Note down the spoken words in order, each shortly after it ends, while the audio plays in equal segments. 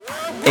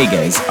Hey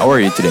guys, how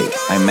are you today?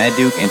 I'm Matt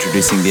Duke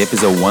introducing the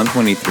episode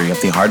 123 of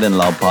the Hard and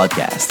Loud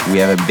podcast. We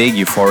have a big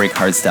euphoric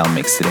hardstyle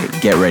mix today.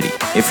 Get ready.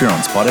 If you're on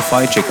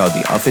Spotify, check out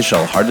the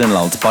official Hard and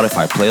Loud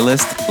Spotify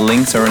playlist.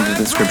 Links are in the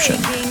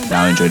description.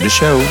 Now enjoy the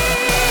show.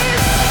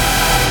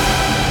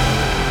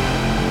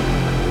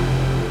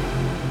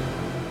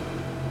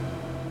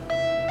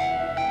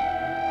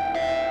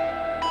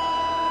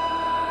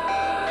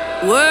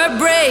 We're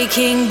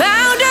breaking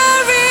boundaries.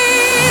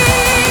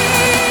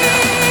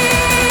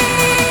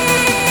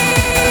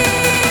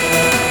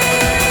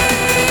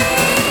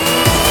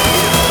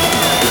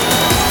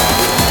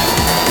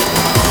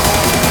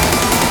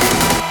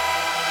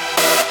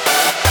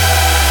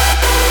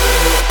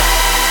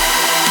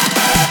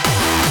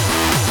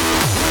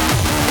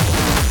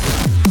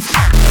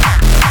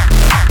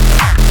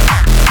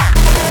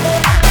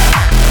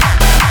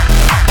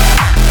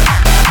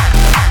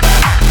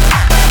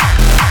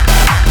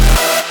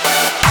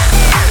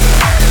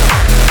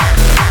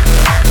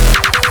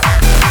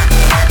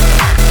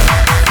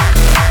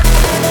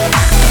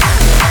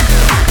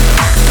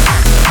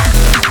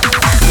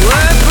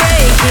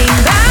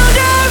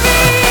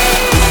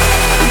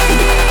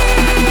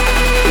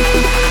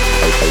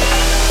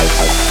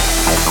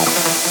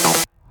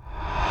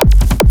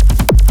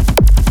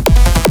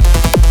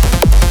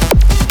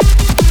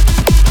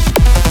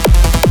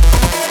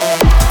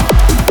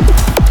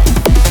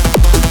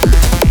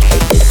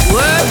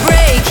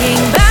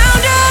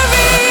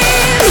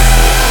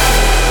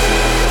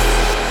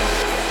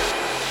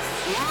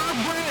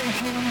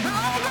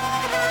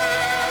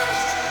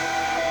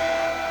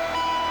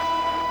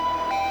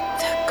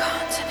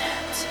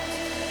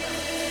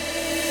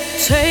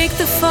 Take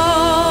the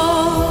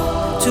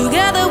fall,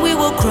 together we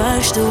will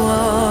crush the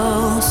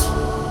walls.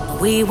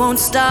 We won't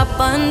stop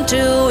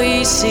until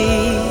we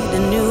see the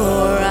new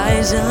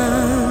horizon.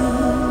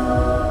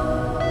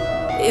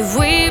 If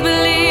we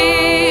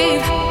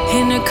believe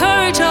in the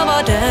courage of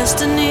our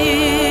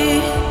destiny,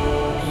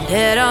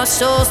 let our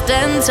souls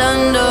dance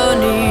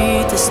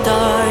underneath the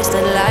stars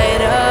that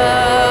light up.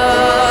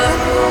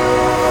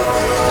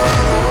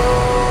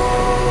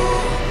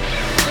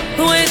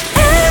 With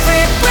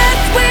every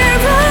breath we're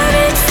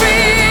running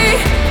free,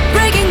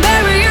 breaking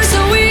barriers so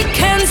we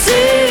can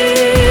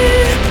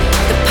see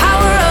the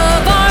power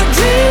of our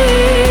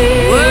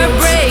dreams. We're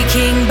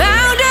breaking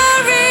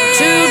boundaries.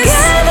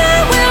 Together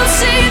we'll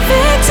see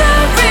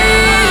victory.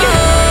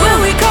 When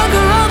we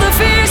conquer all the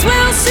fears,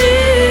 we'll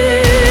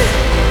see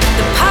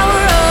the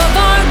power of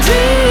our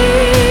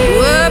dreams.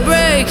 We're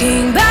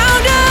breaking boundaries.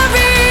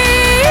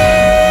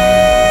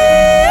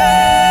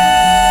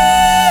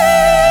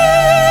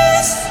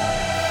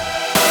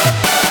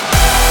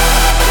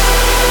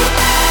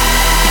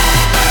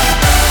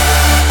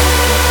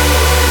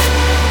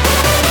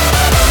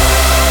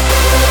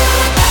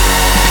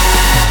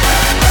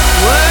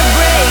 We're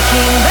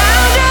breaking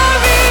boundaries.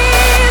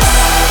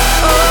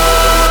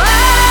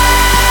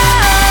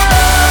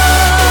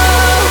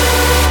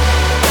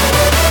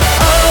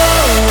 Oh,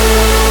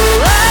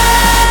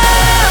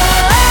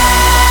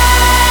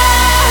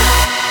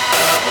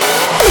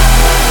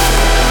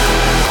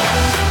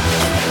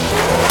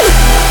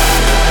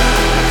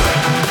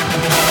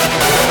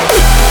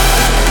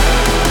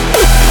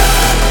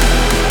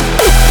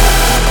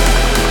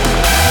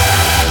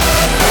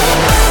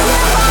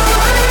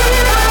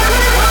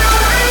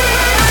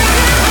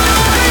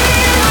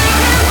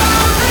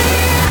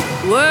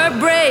 we're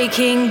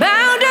breaking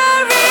boundaries.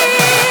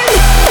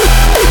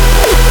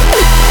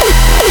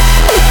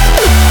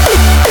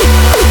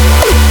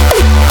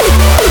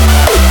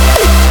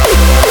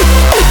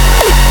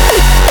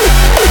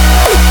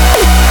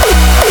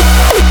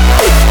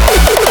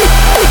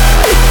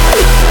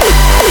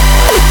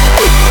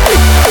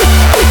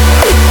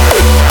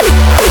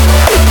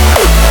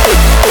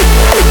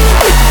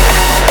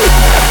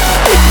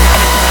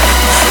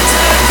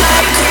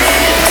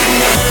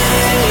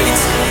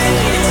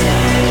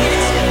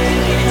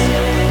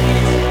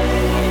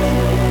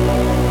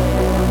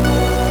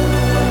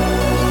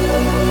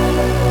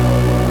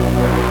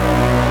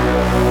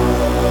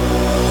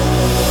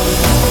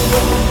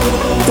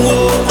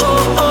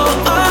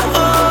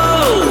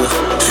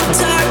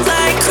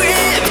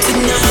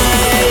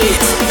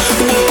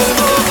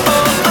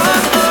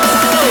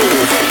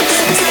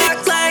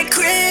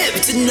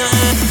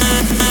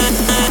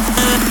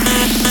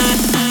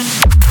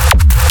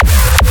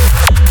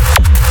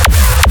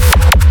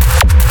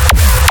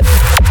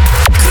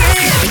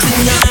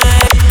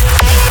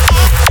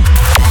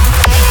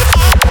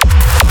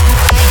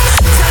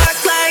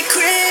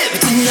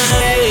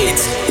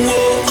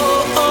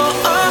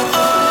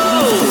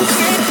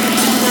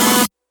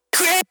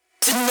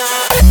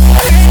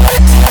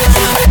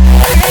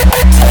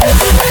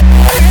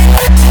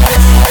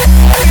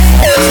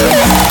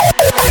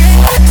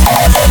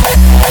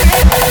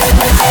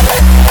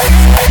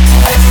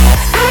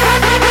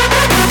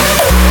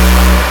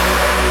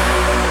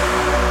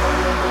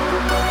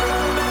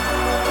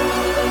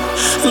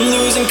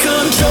 Losing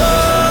control.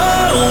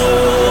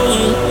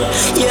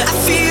 Yeah, I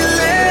feel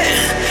it.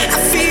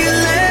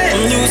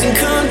 I'm losing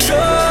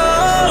control.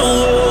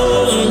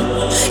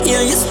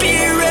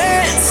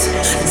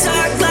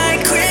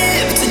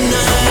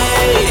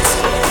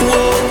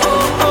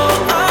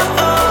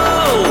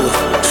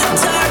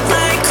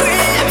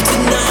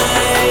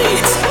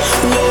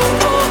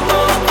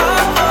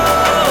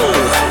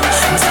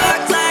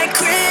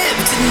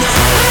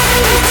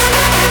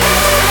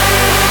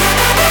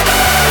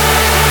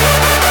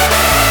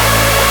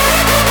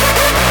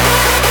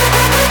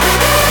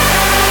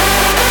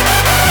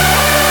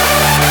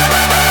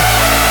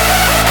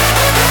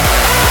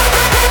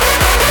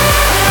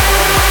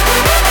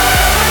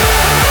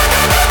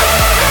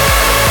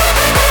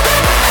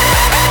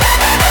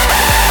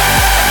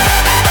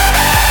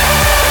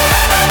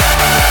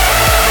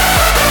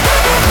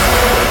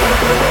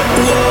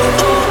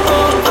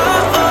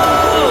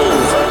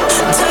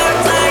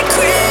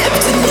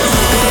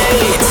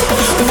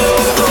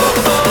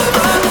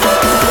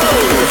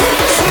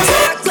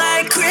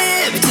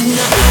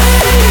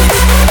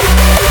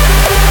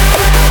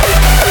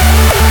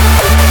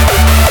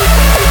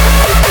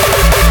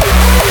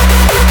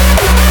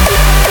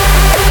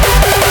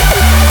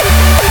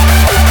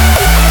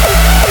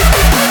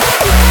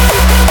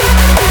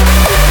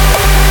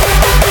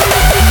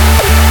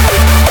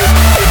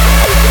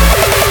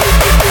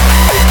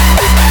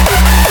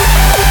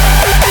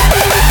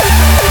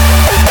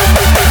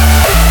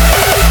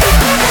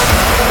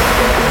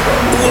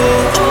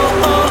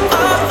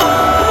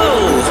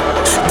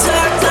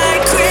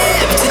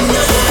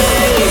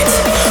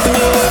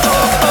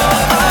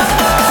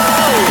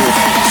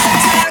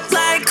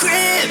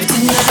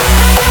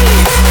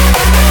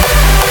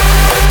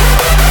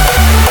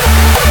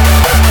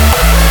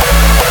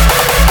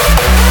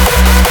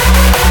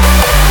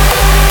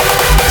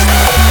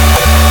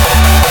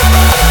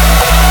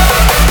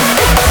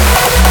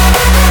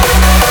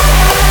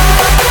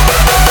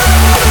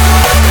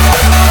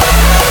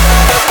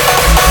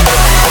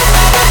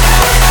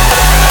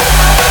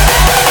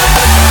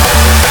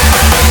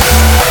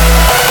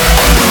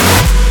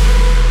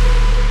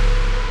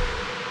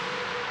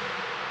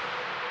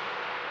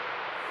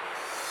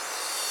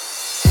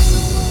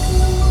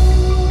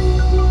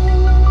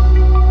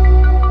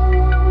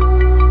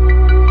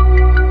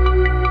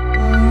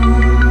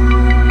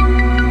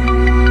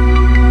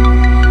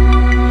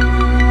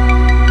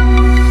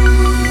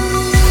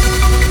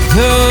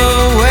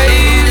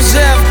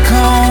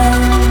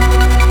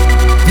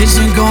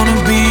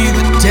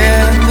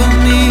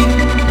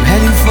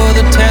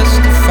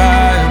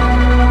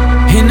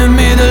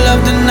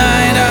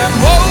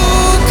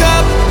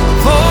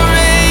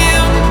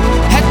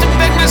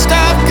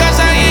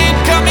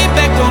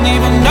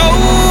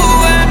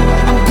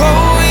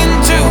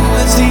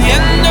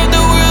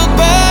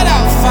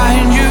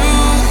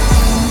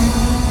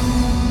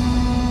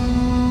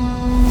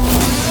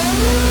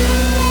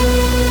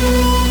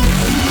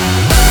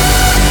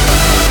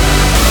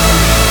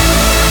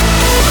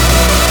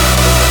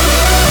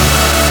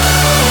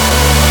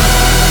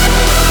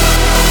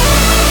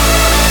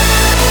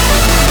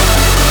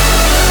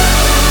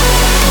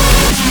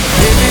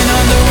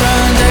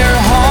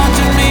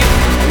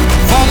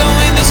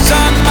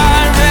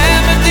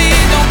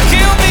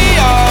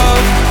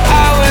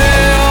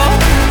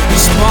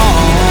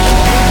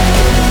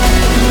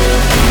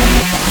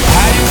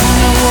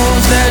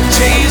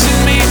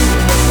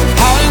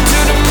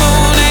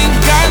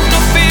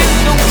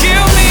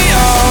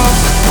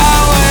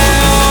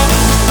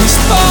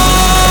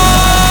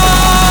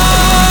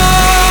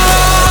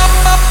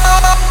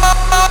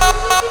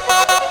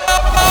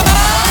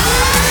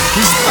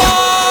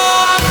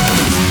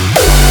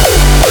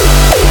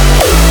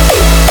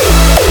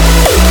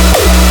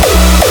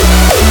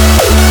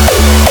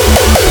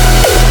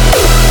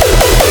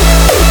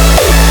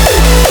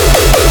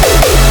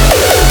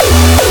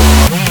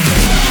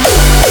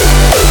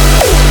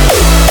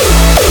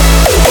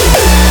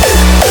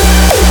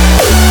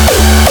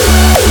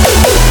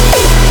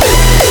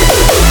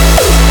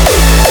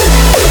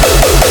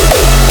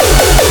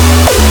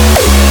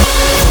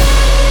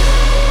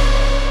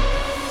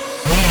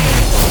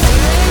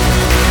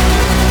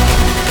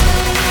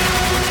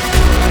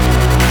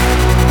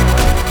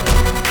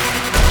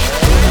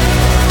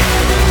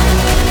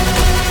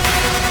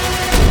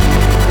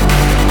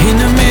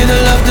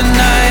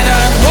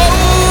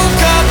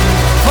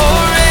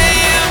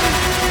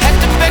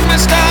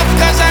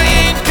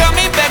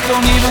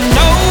 don't even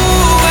know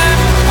where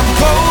I'm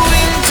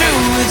going to.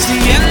 It's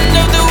the end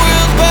of the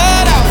world,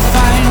 but I'll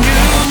find you.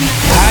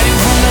 Hiding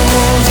from the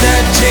wolves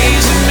that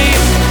chasing me.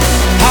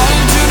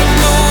 Howling to the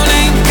moon,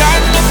 ain't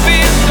got no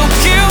fear. Don't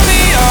kill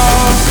me,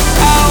 oh,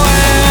 I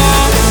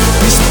will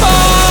respond.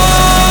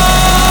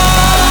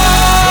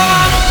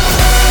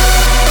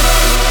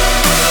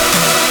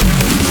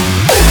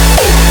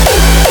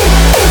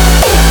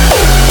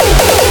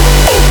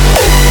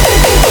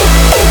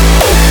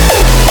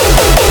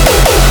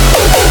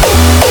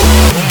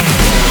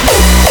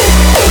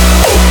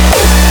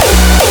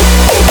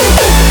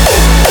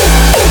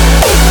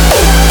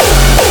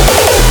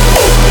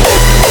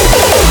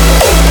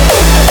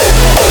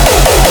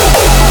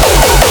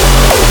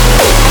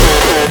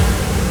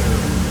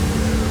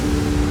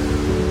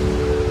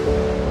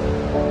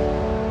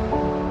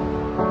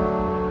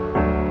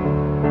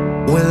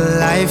 When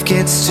life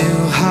gets too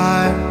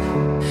hard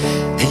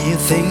and you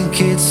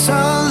think it's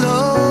all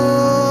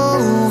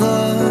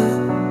over,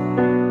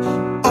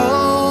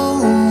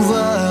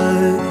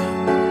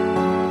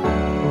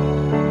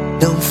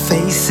 don't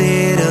face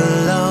it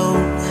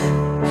alone,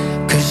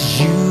 'cause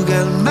you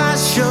got my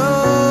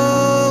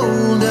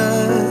shoulder.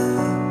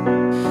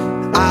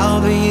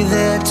 I'll be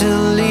there to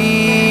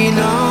lean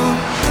on.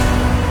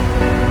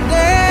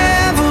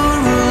 Never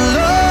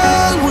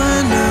alone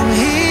when I'm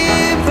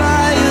here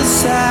by your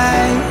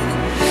side.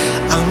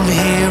 I'm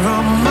here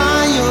on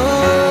my own.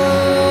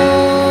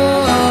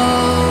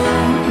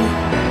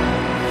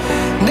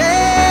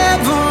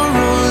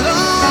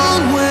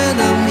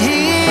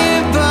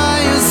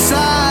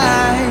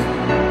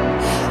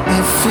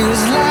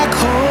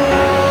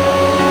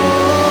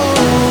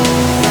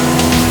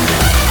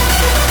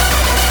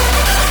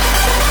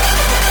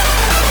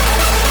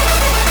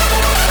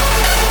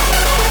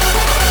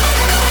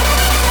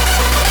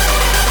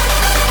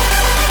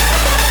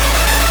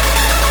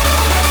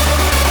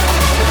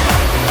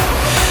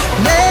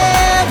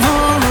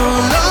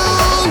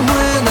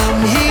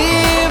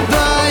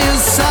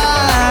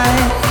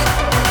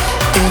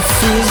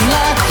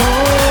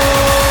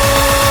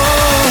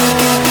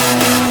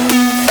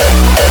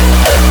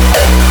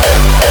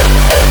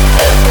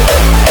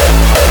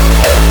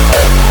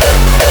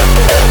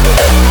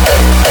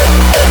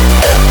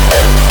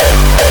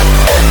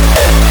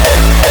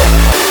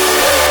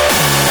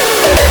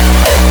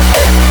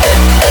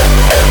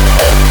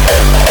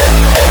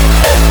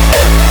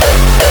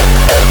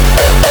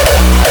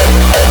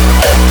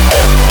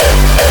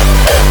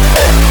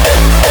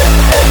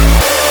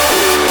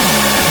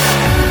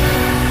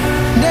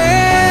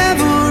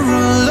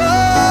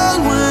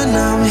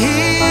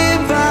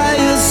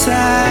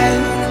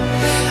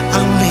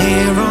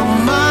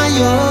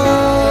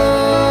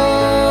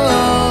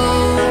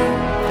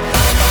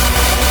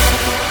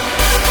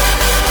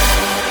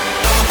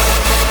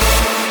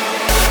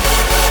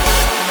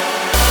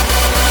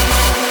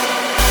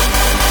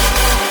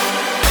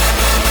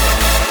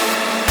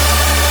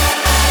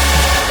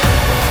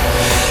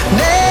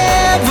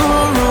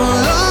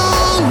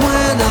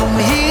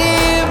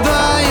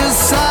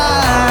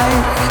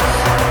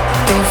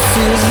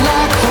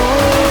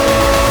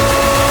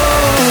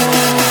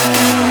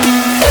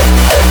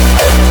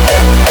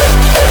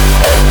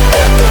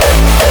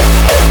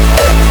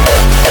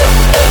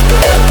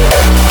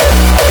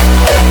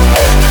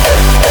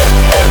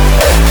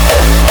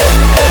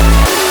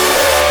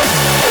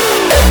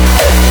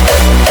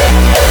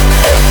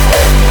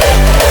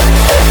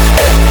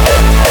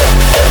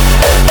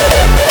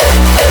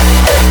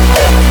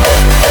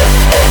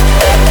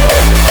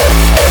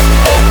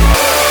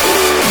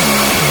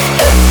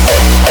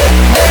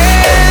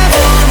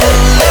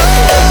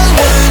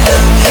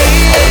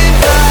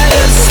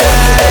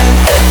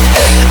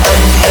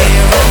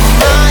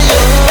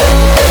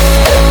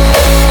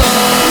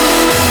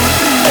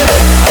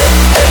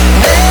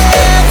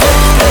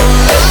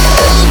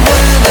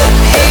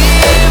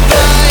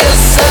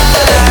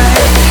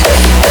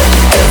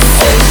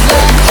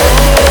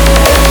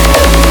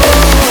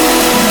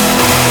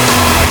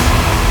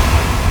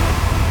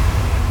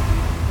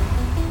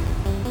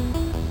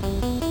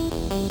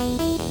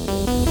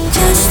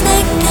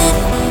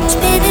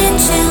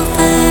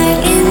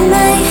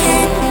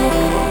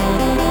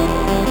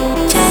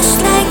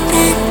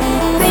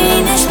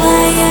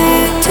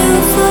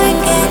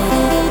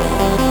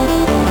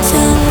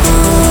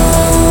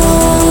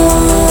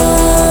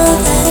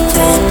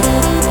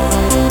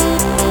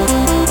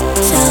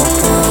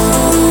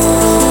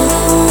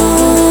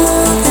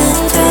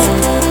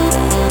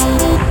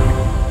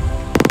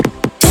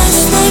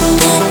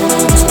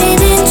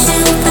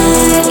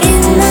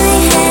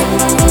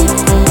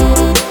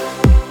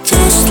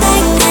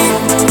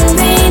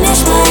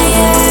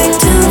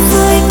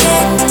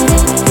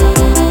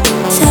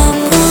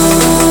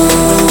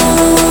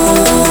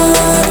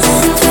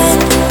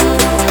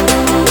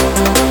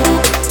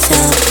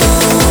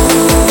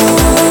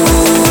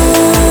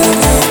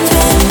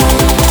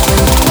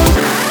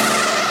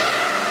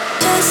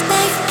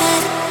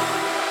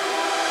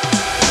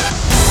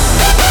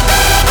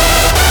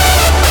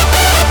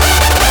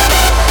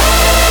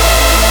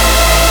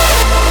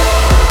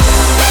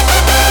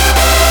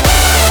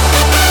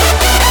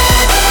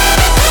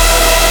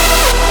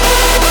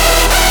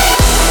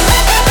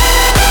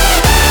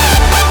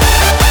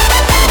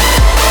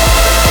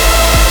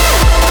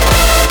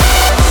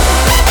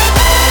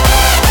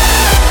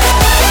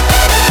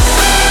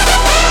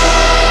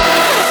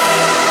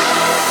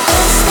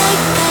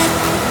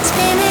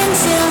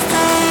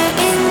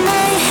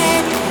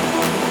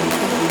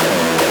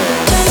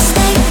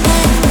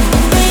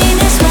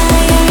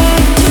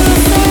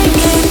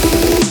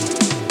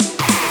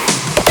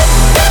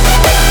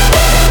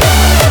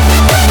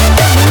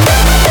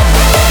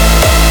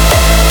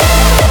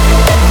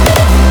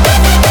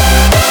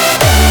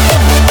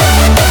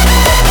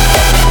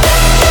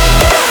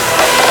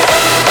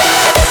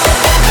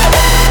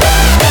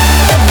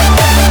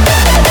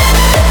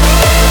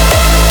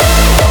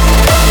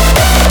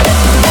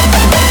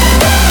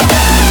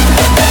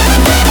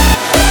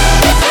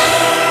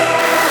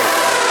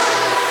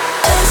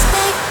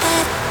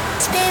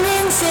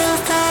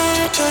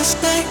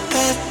 just like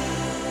that,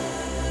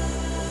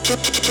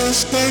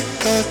 just like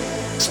that,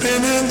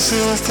 spinning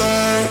so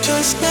far,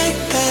 just like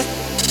that,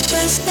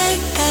 just like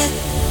that,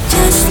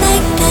 Just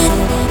like that,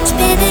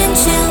 spinning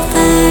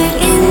silver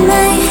in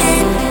my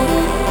head.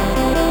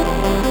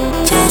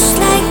 Just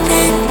like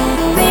that,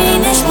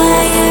 brain is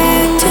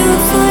wired to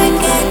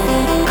forget.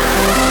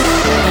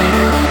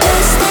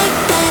 Just like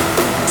that,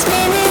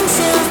 spinning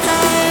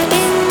silver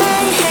in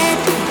my head.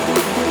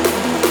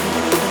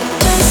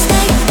 Just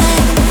like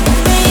that,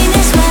 brain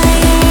is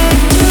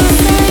wired to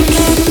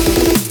forget.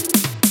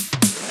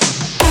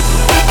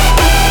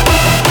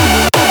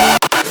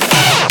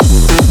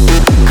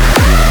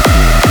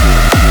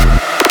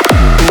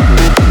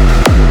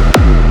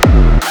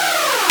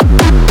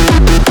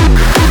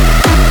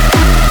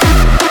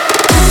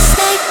 Just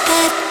like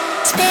that,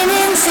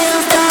 spinning silver.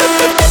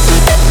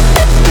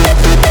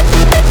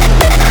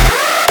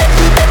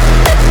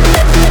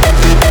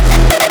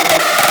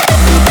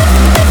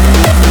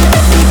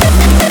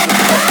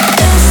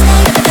 Just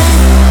like that,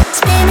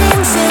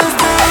 spinning silver.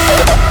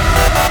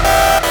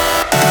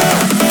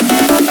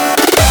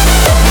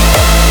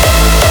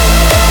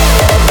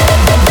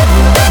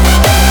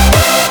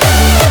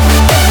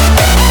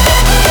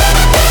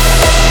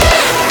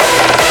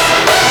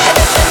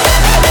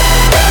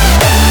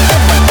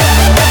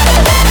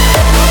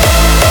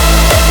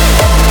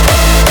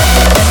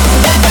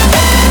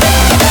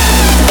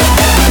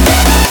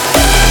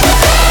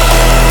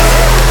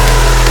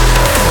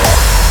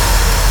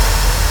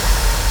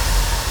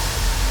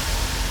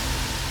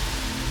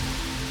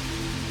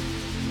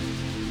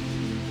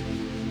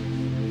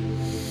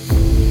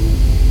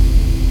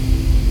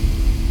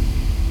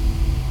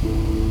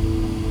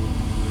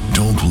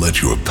 Don't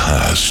let your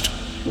past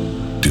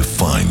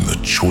define the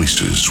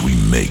choices we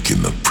make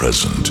in the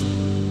present.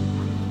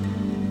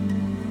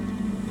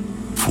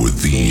 For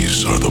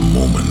these are the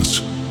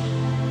moments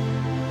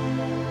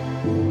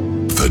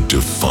that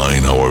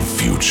define our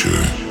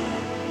future.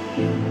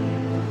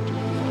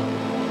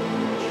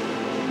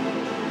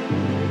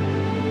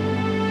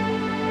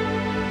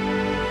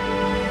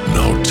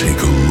 Now take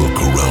a look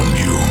around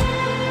you.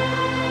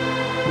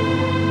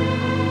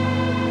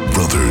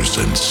 Brothers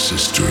and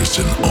sisters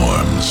in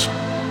arms.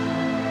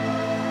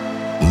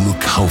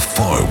 Look how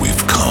far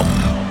we've come.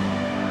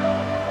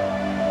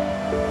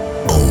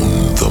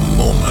 Own the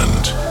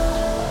moment.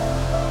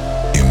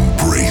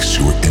 Embrace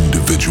your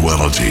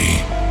individuality.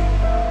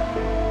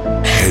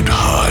 Head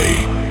high.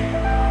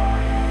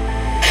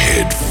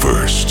 Head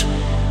first.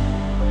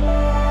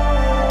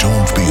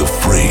 Don't be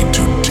afraid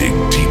to dig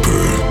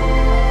deeper.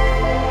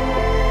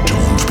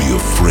 Don't be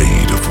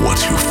afraid of what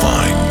you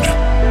find.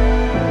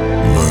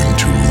 Learn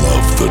to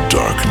love the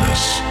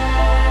darkness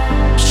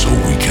so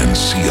we can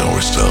see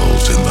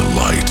ourselves in the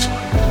light.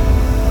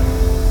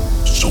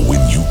 So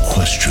when you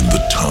question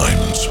the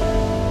times,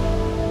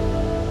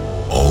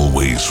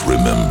 always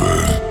remember,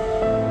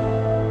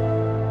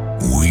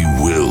 we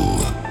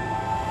will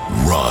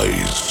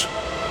rise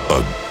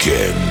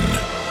again.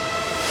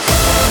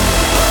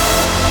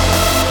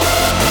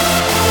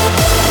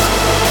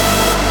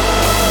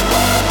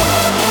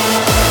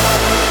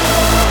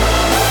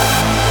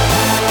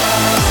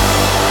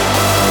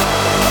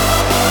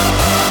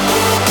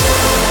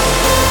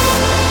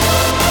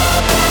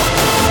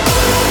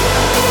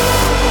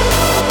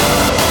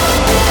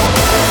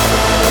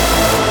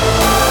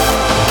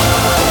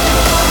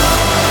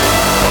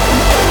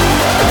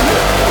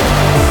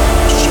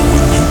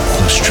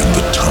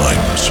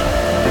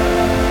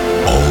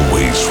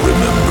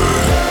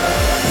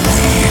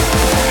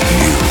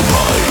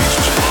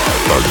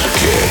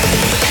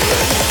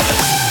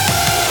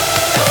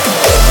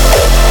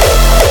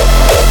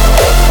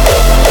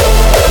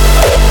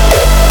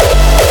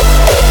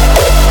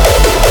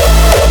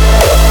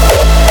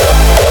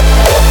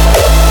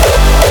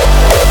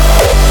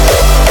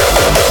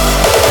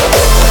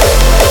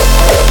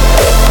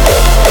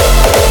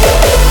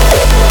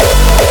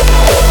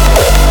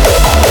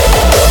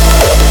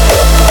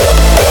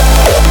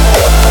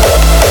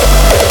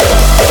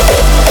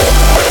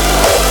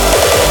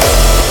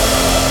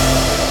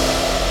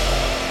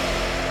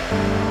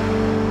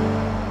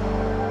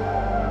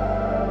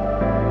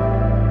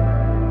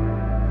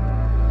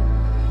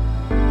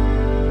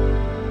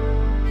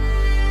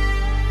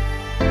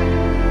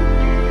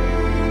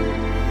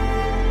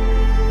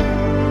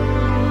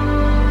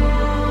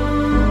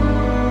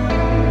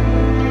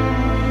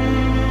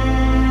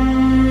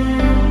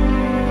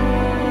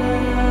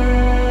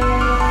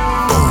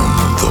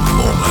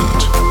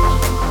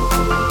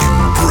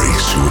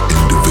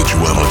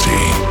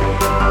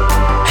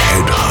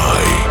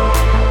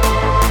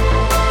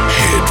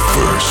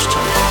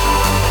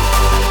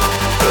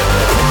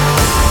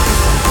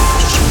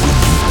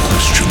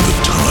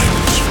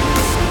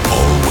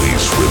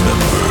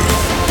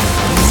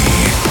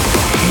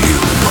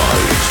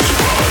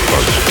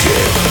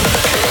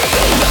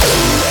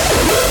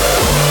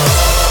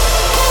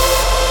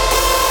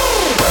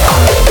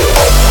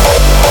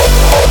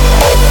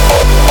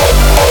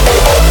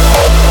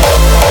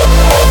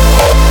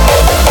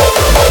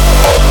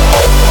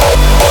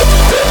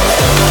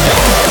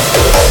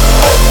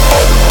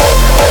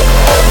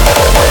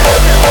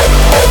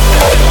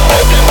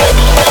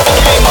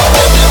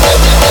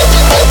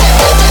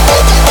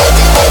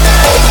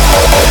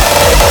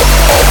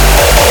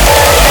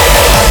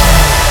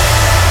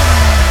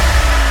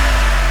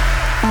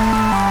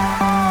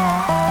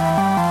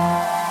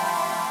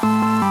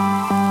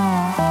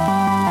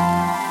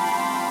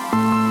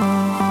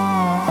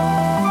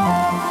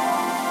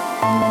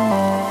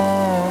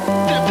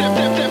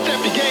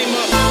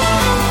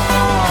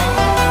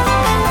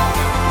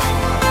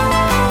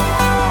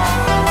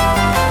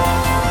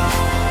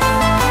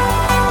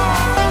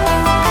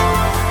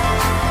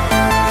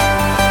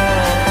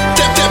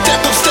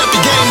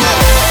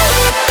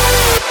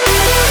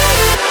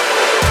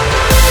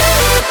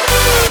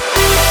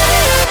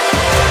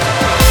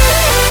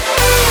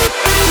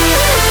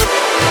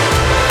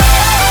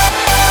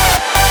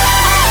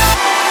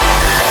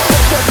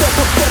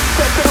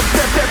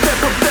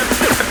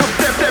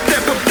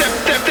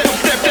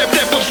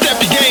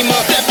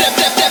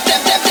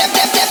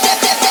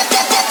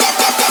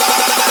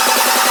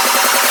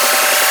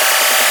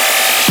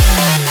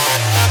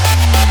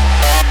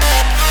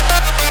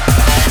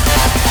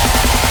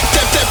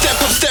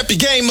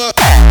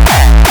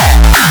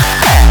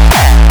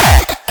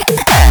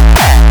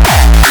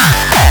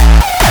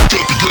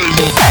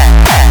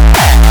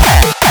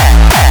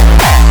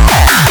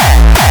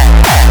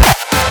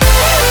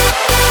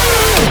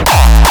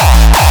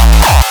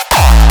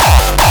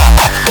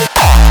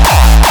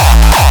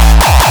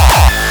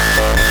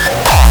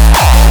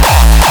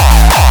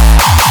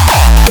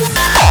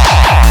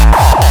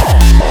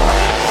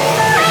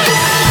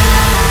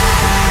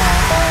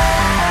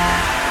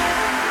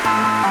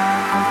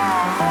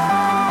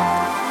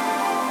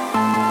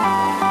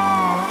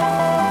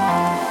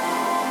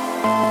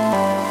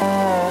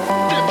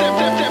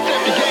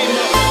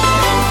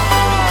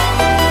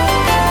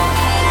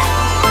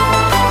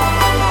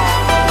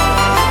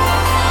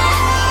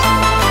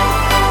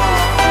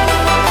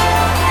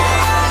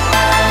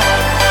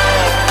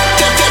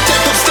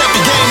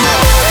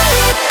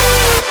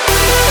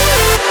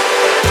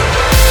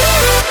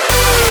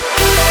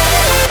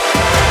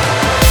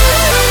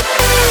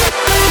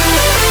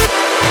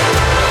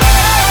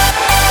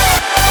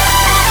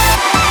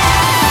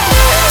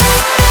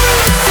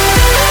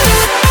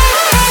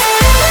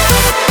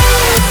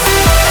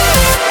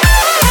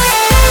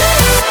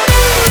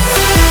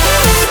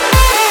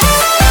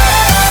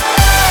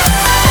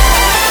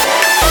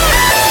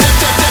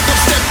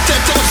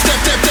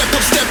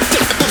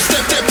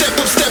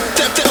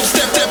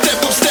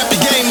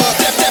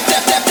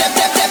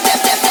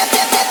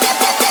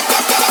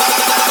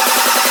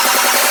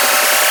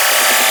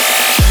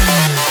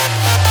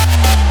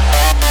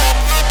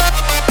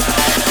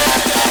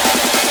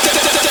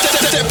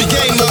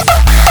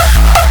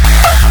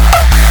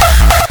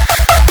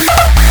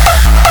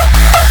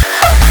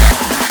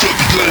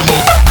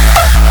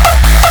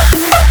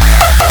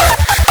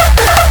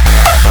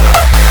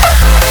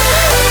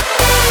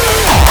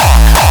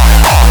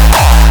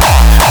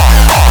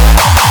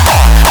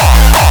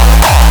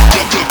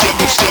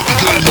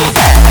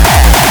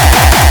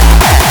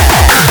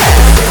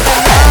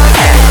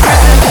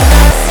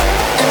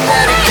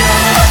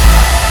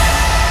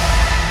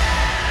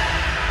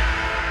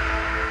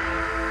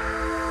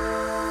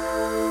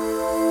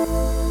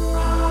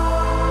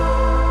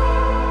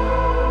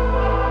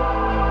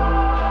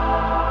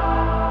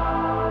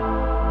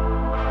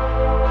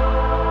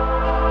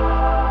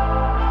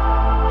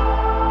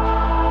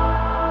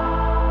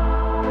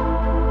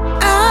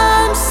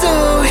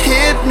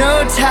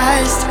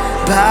 hypnotized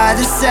by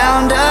the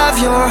sound of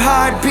your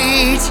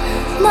heartbeat.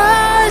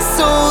 My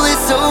soul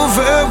is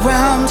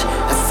overwhelmed.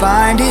 I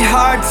find it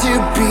hard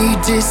to be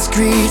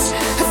discreet.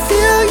 I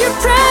feel your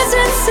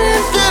presence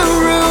in the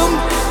room.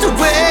 The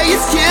way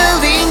it's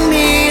killing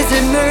me is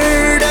a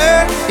murder.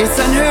 It's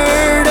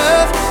unheard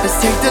of.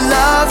 Let's take the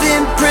love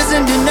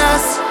imprisoned in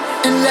us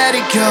and let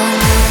it go.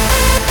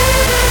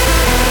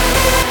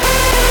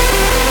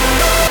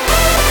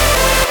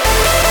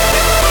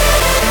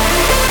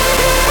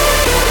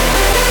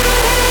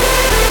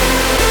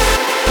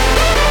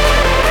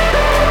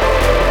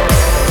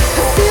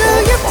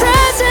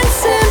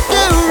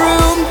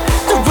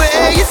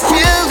 It's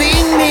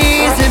killing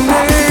me, is it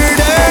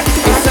murder?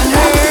 It's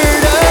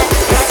unheard of.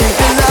 Let's take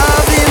the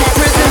love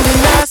imprisoned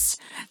in us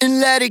and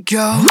let it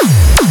go.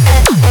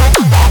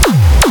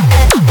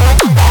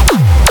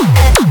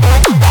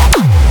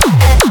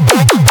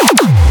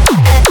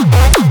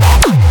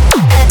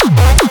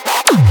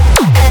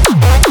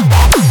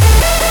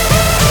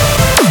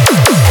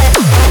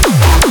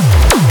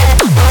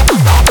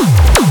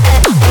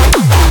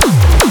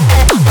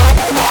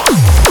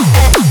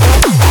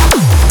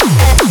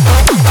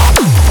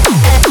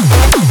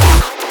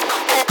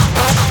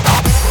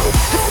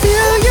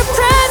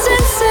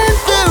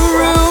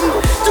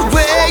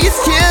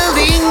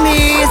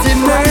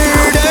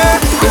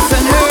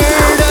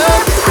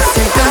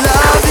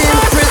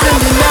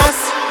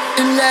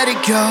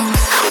 Go.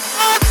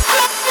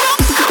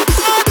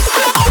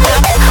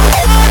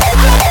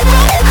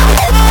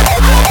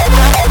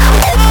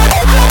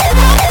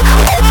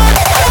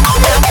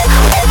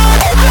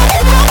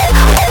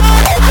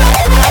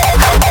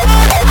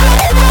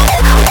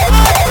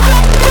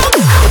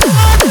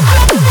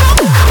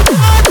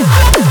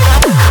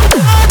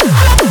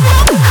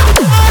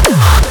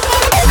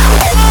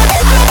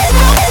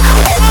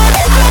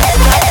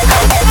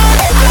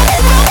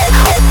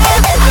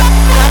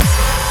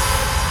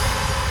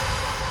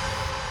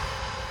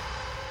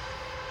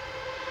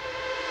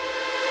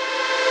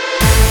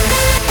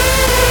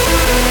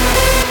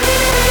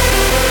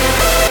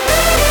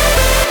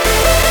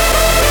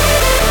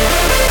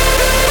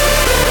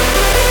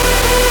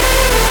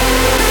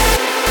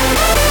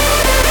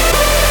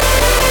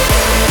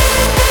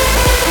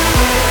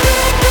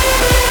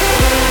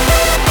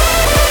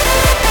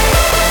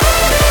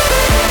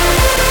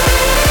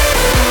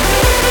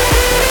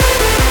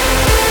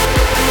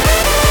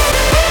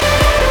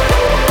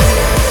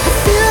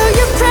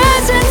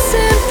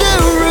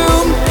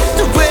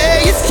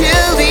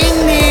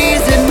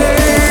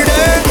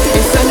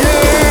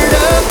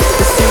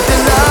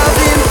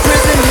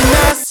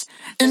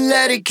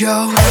 Let it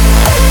go.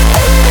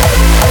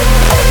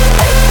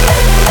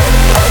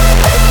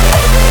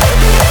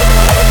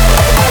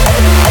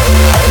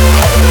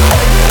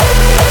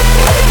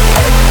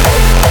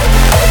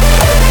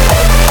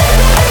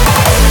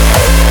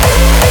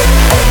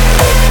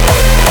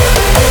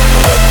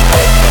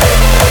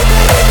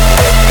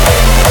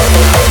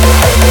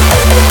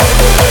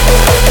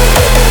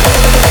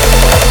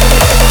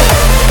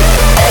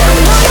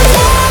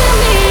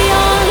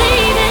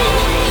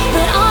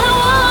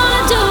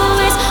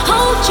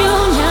 You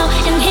now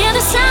and hear the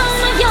sound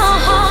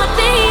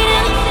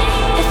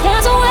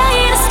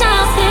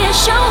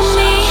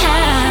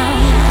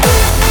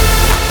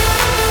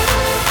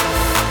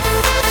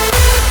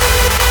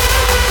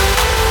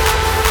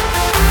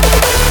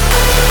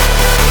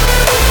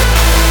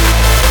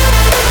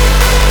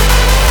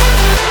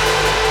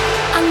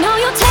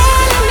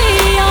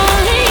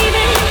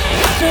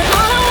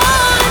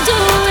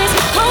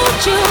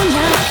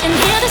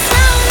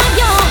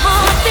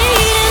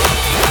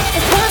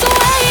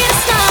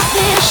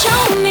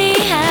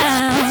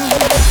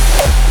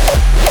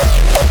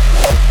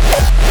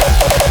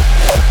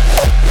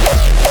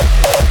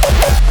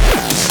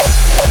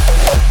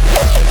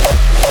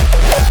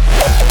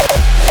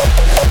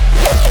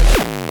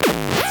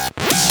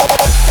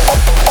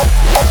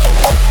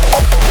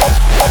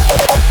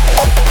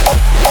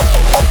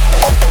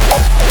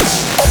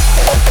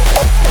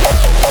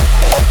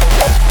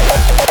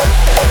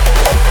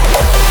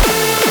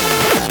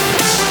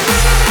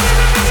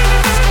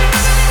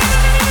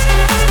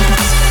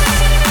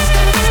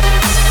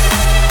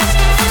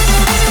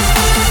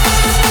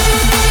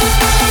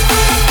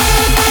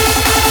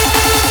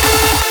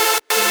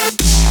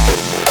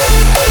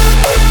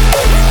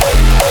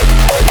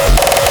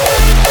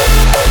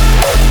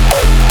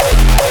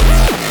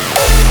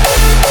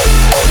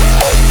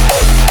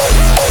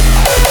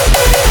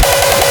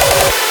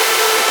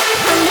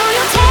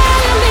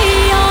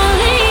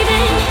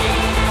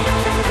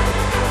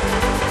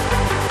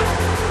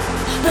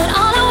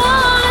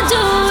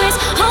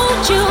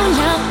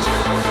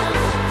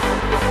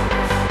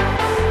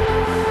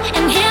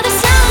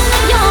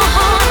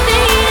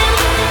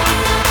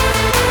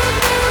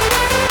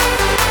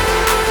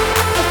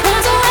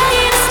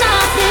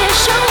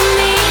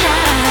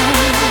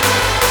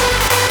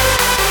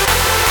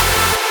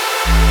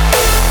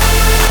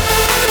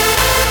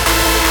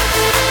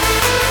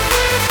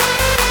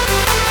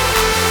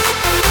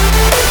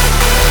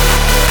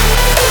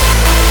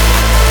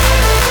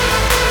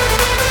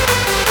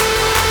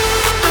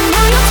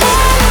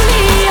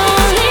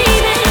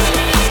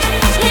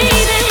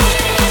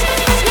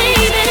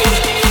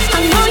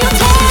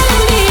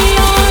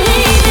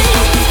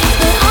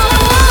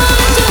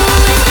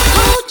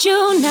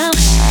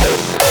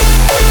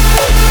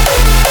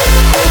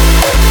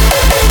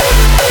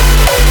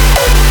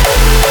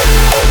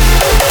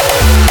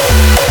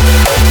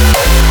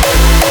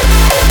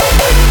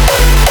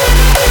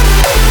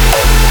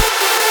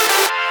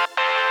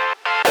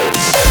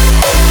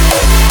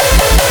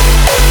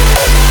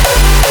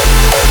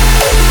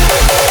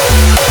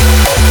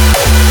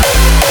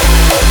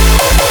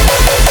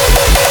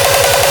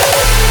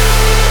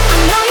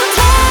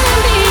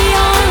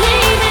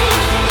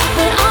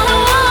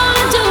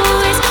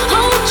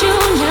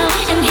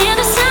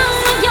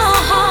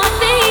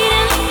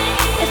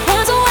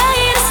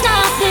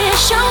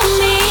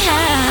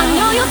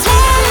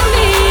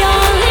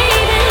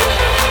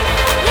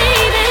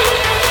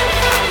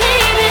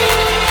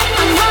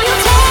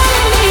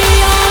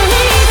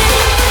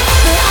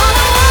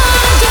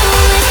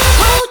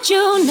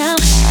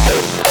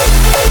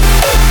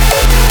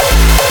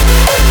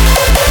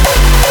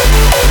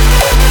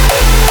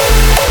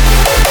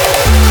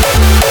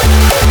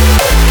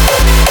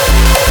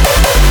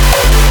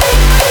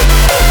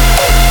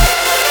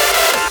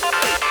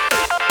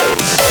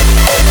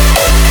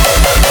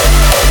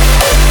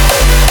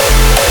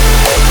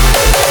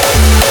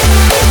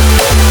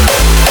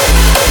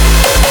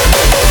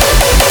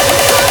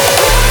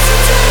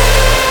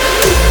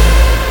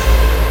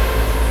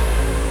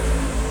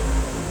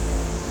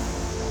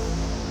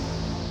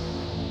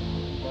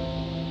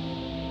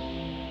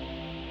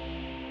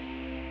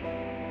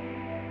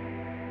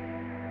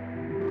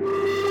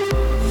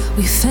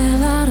We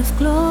fell out of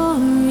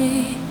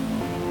glory,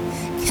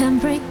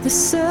 can't break the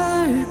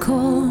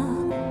circle.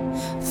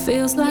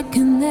 Feels like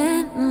an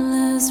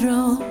endless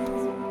road.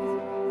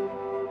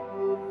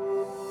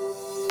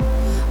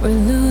 We're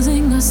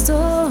losing our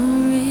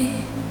story,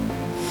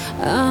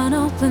 an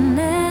open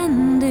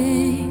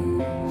ending.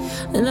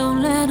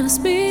 Don't let us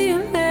be a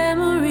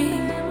memory.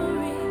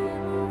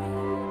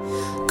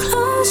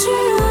 Close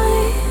your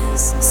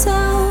eyes so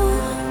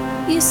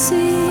you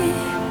see.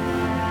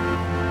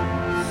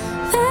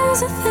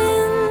 There's a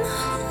thin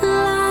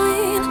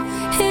line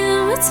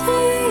in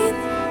between.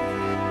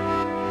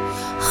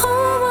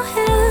 Hold my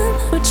hand,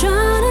 we're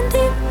trying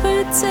deeper,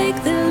 take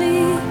the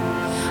lead.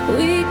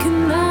 We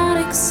cannot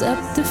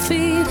accept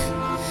defeat.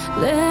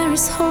 There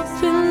is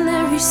hope in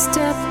every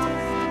step.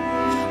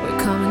 We're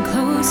coming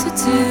closer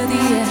to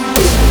the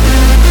edge.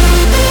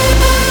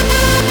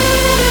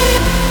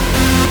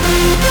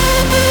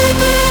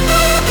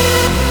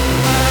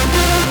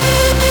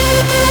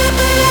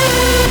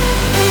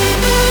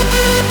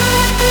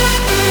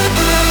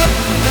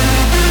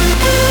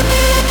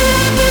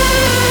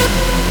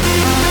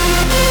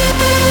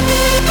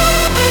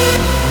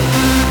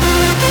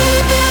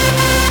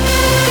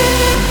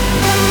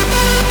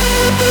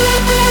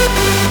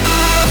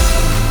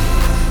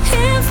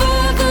 Here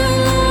for the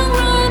long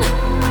run,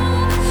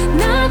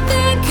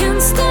 nothing can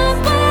stop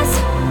us.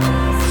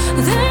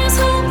 There's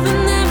hope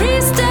in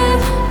every step.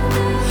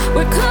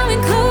 We're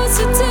coming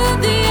closer to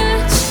the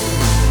edge.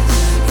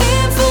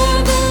 Here for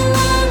the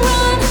long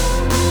run,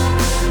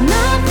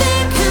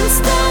 nothing can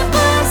stop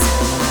us.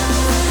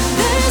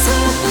 There's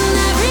hope in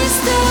every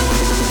step.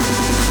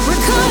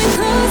 We're coming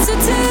closer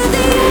to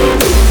the edge.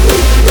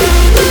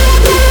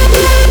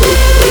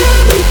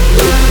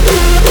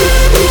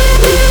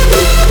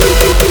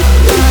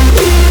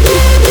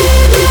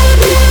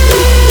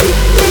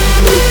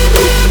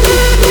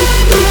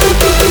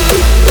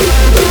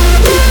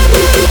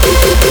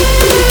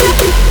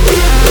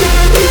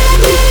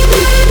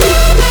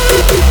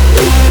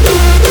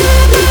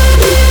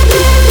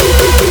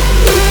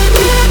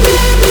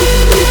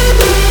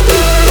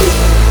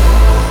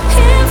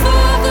 Here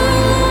for the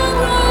long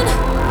run,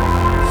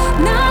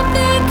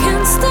 nothing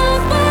can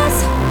stop us.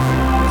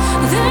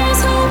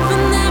 There's hope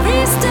in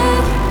every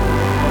step.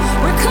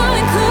 We're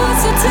coming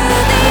closer to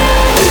the edge. We're coming closer to the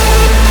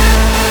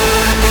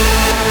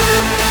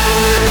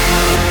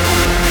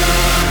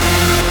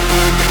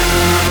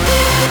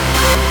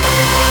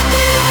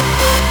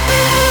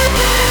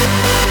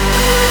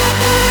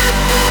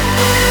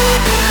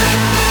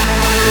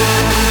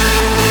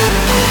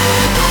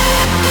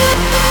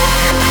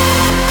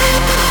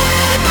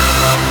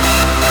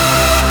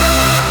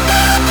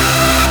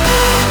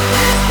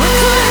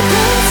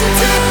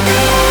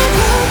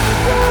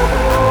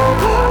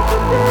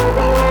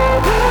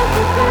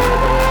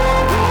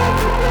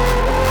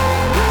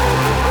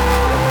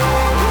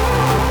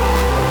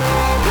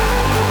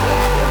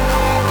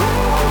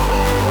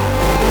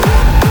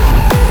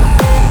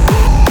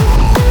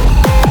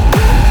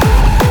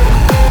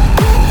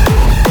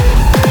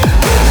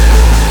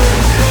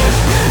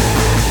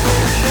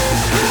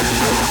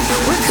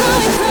We're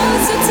coming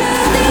closer to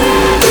the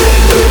edge.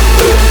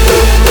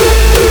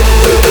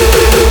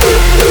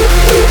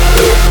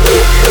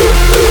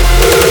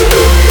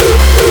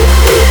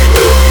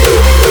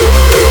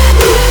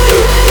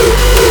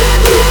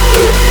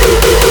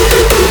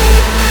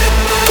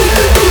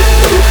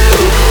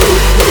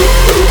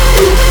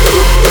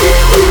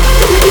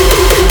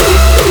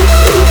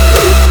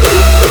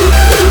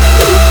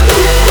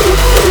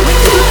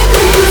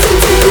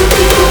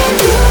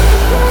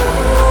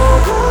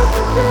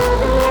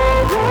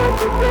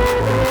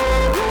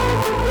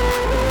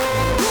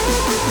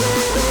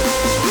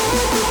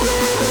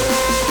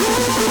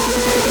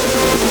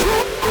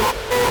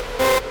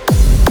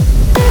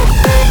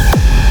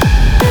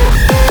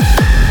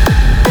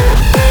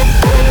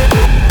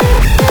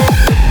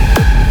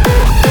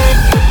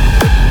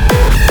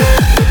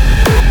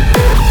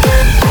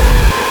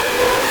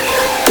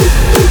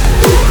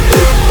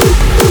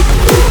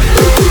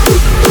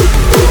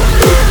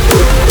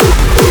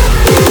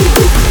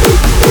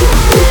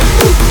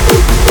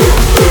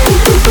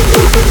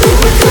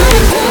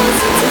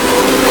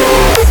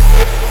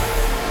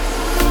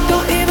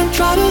 Don't even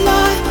try to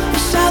lie, you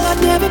shall I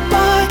never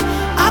buy.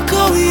 I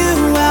call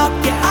you out,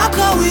 yeah, I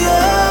call you.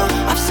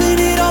 I've seen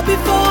it all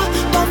before,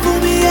 don't fool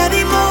me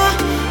anymore.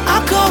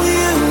 I call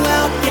you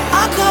out,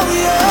 yeah, I call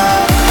you.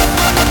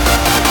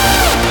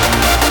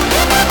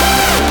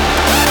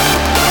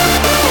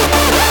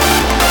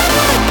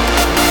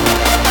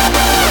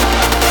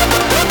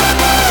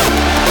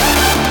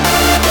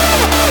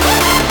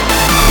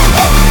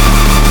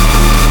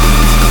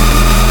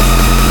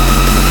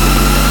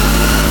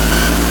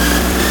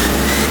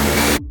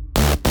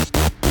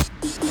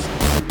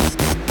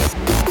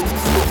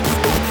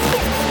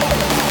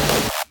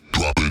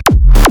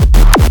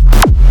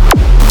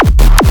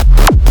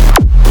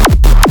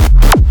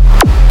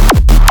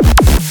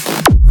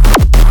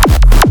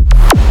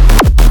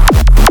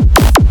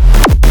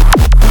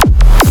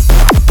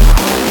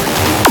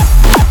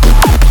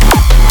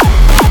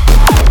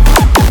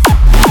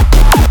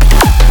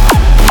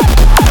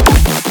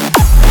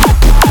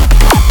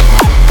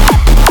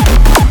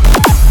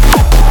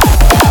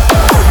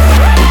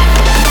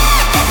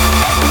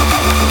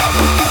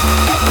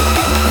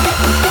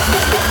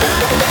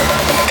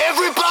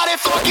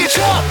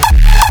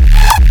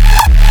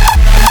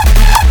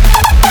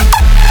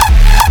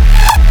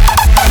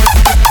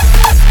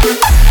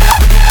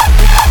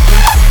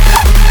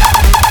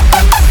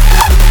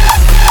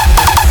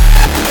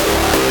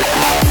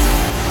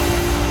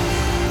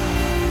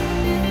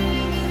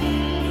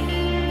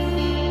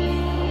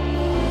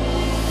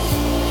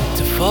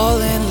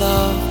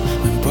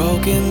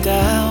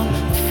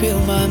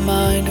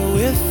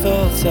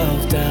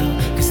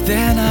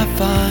 then I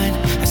find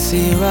I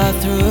see right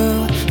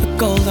through the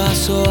gold I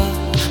saw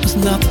was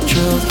not the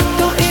truth.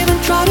 Don't even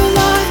try to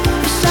lie,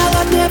 you sound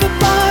like never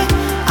mind.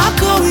 I'll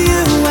call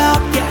you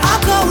out, yeah,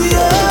 I'll call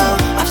you.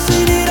 I've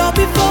seen it all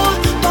before,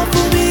 don't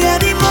fool me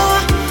anymore.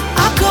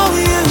 I'll call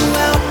you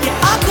out,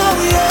 yeah, I'll call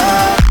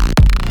you.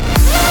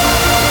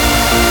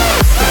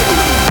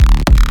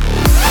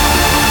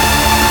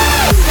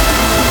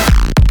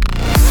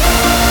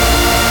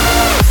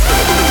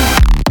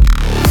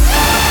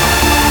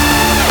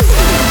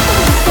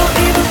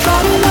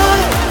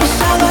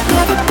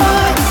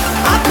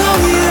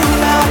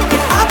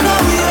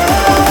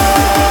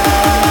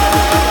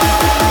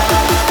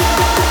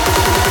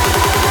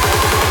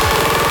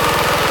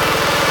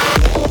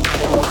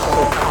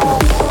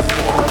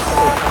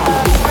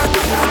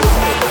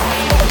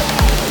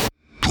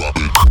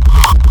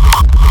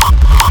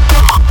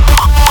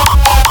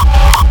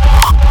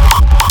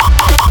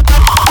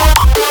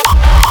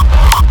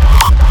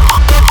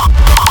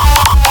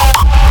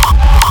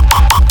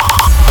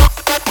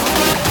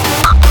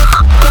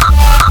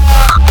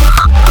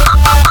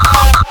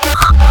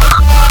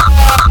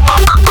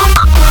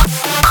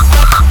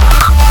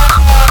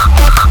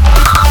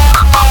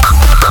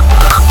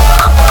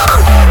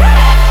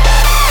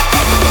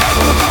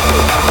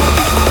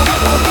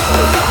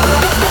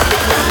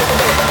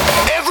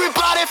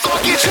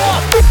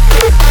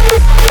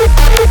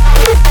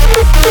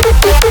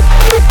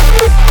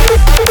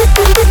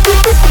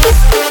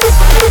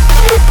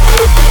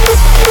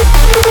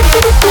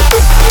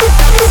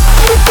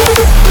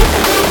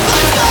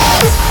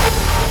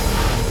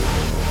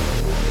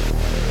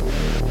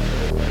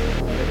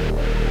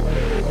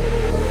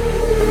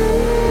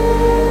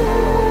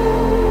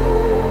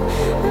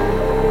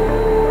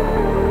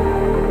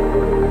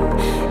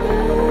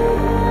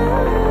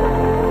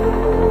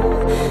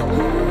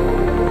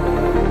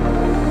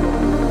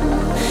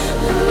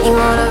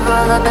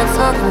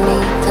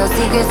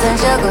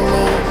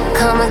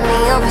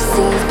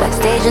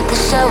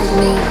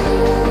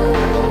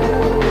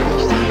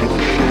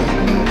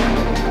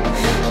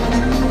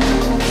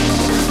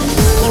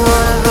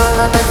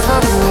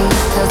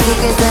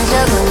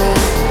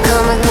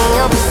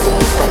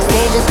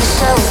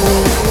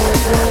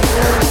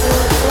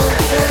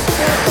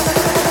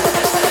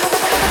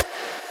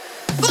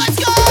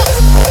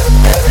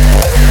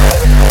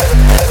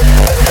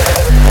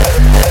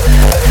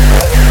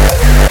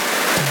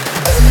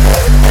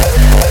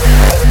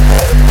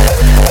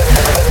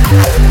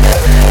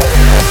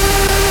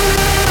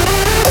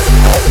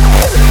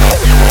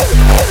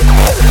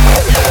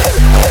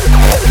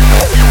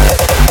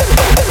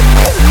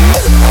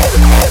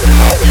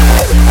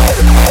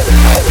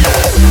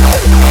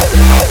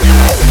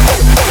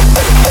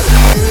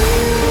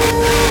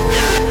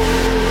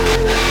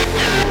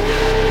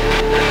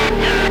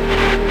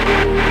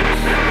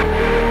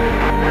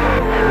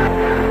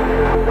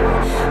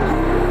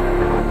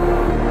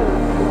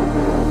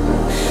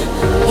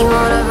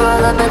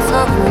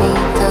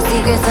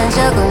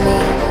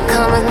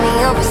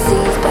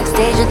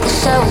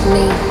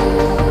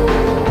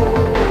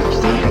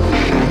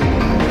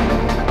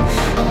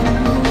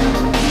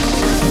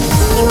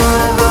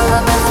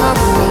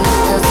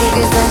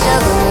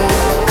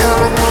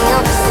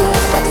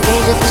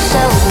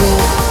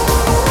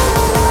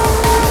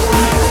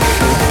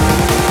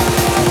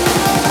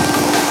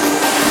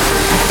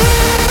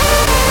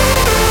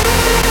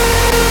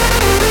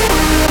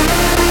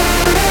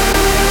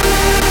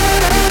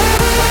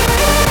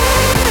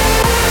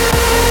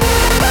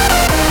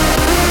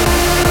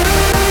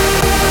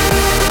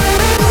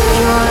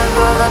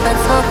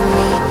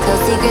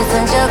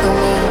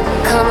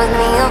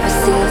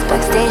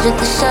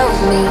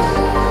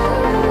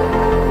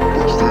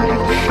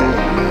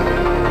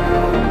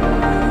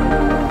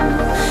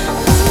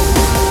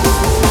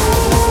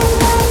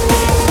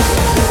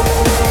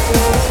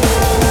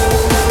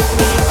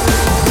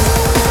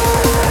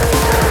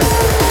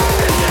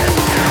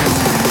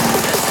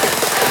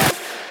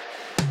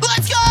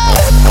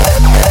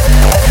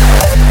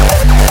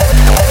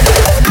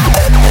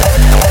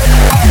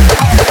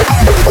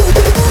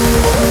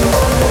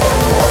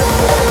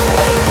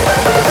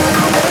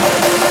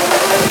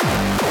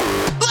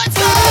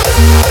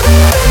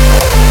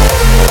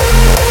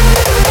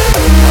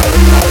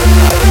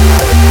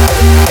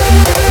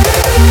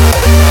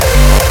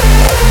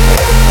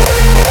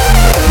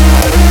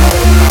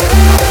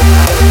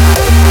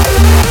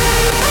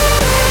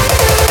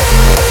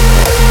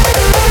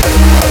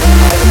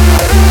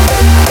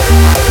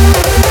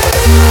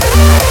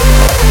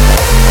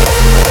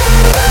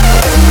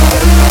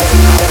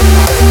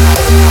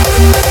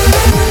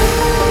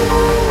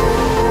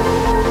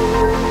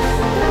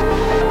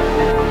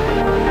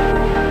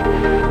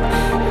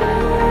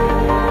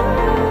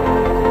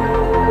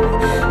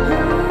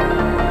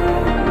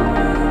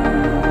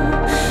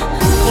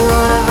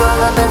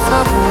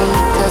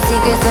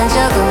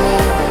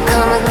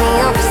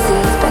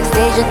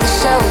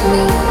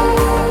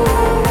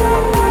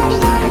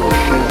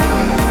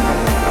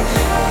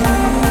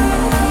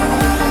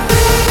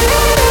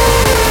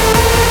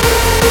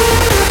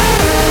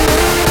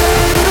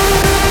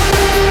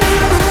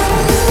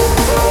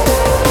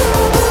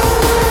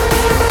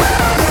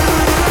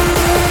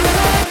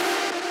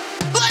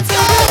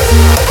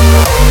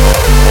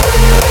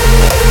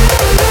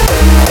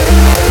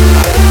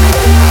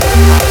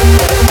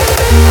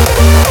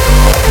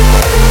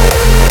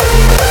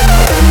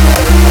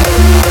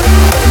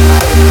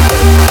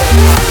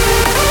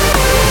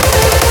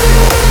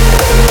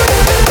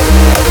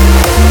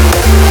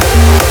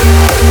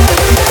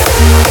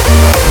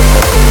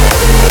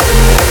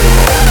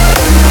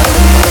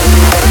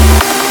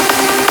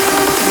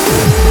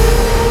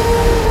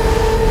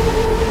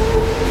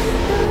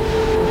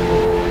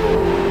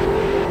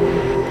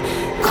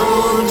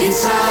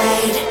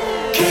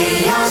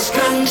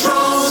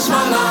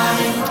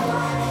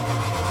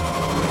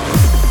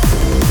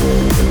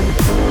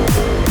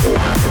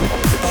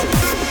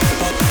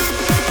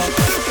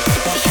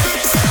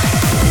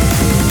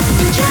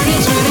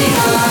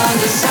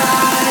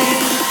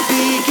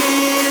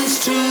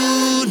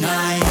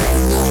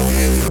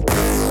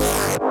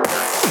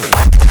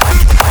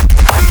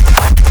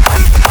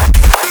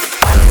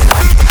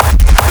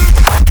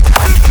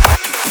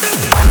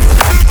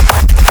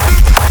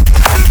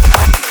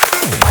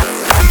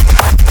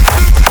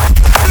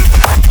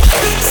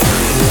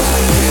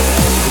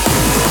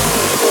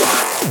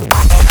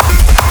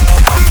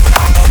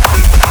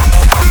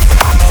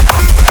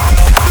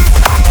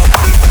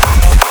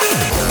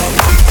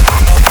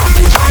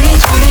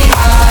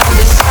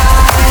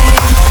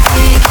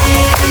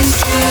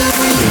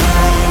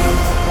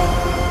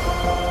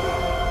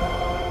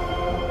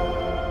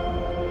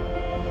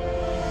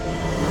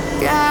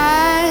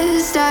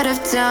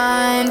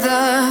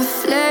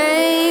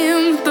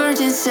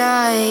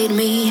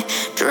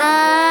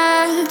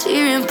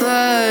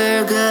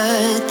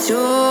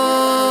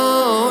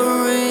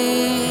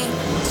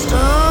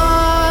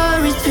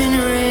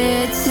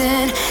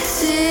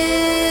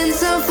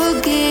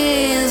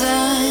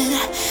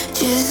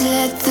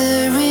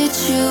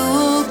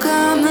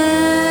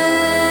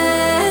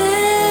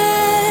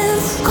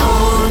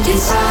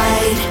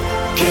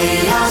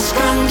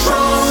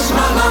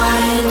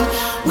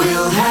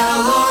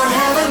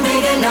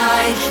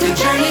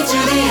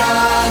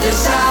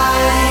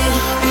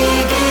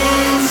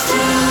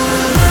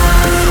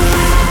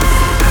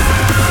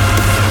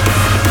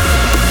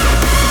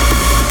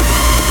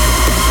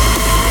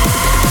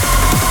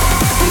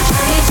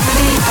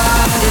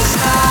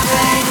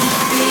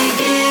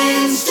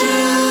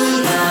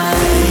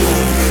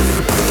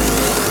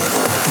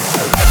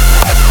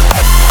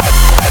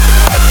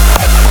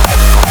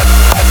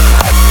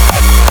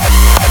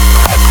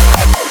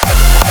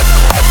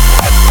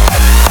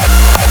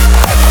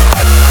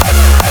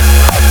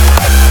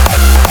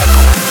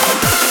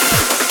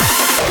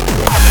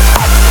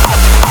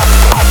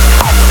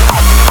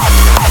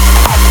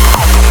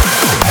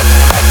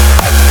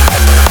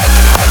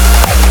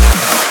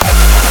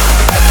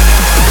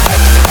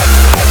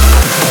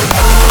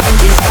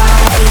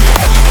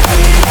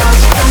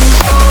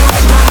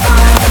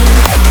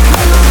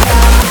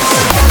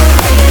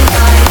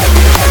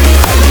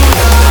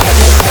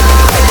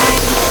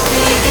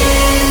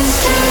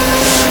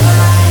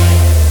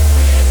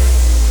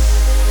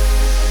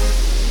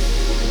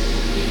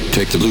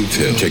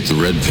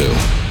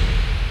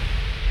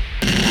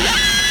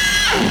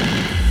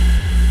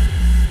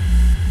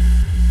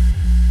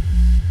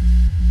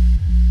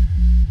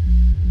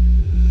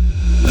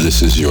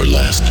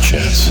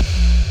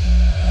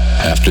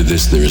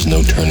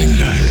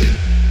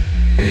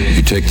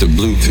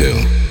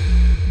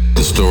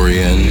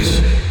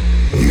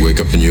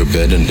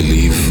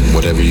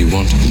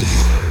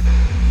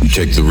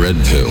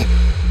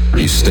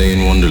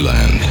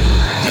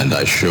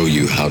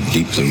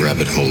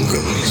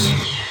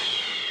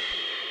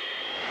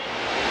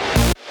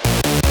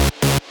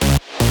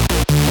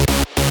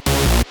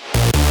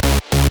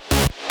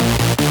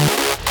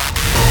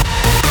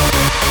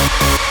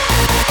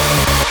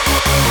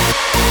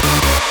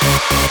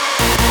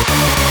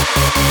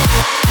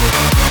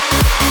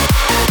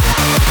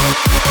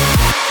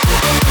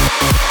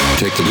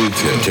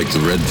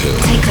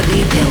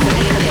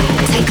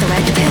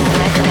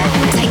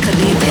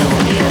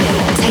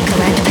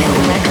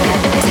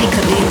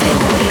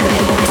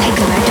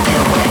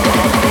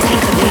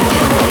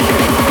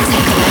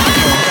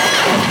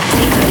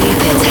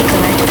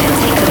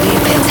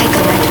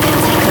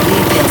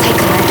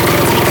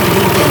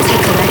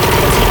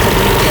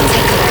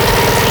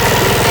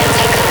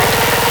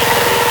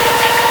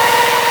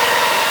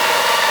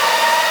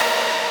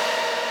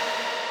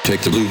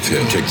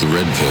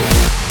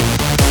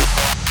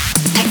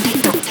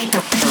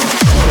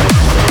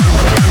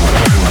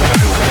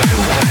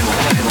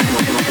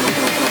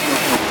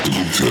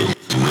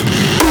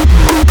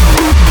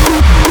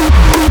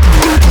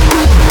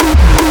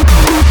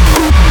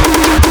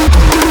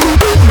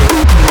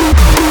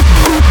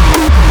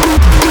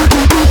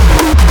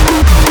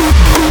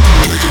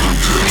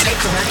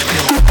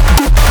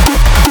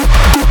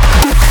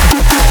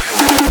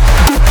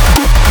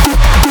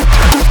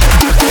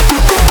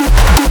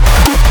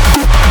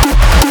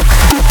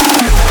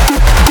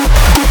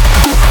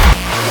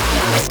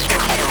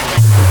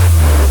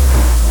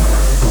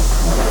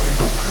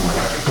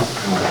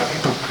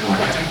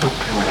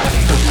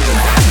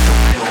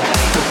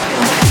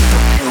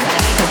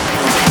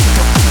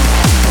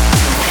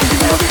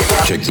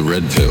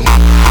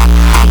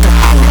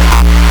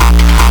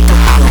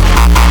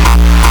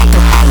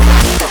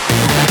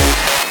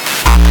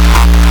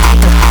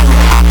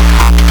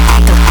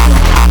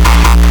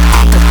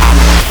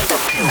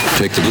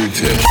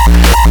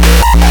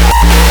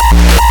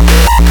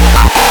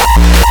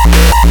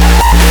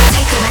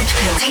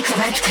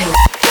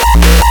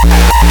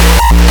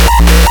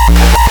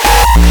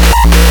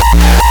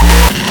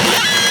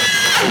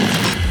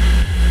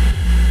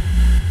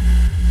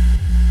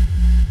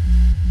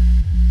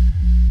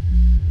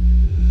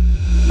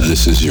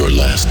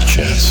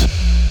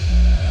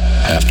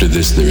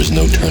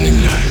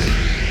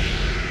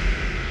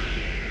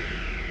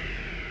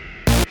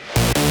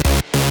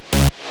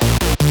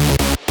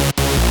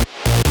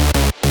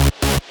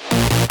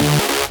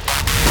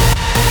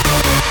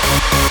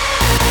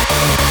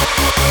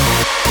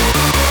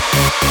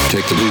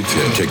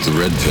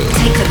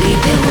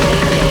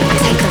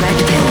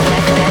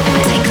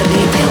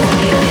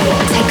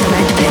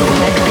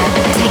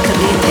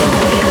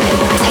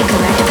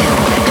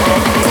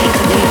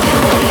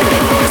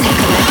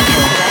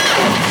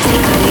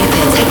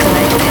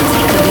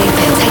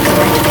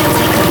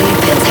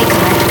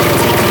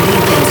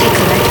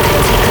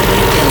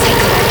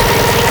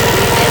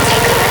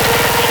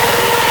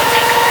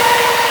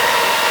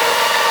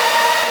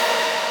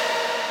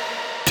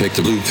 Take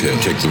the blue pill,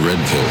 take the red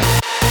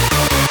pill.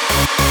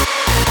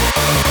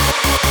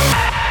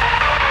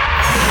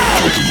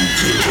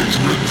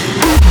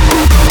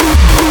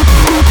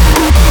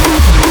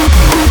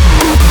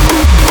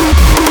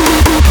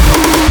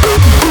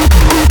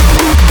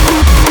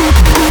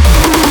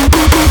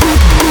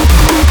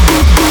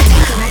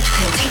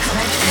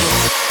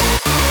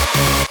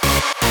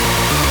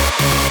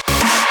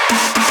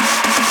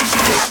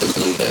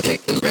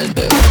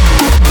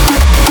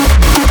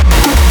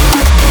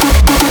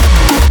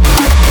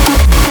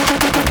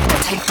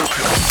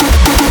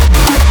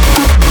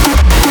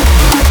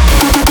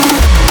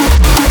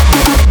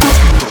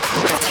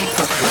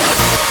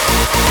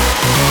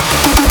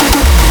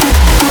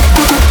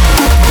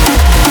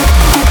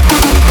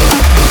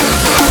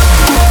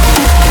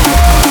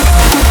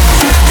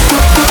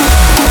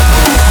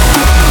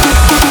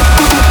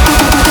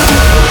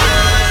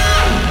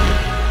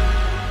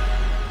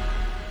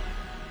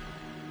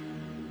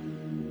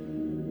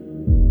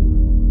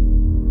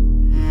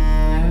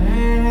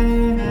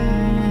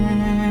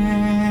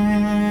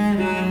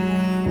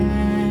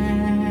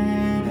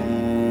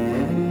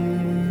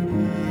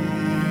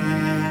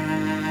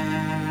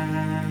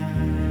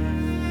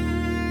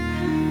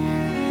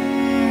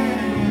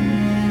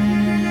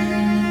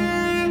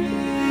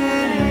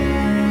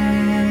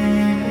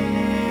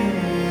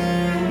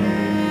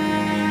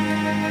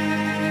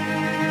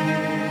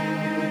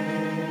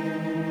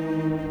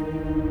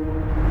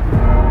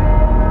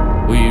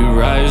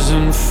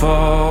 And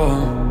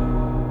fall,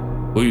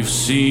 we've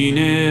seen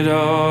it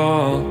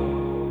all,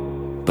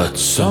 but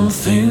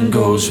something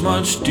goes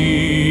much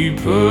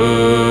deeper.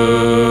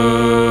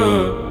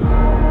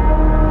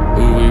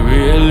 Who we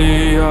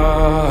really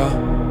are,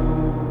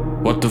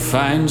 what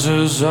defines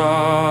us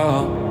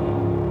all.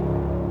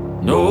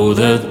 Know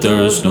that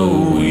there's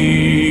no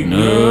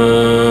weakness.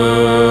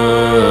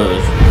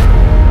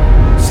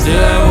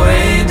 Still I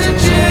wait to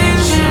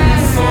change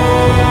and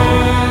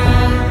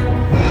form,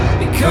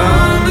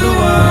 become the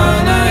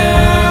one I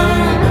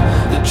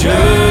am. The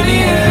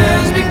journey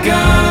has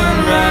begun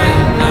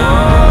right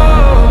now.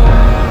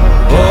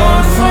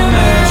 Born from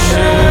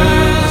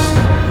ashes,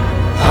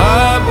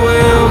 up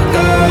we'll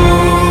go.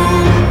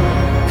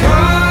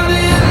 Caught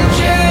in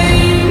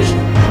change,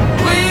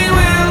 we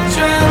will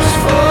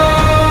transform.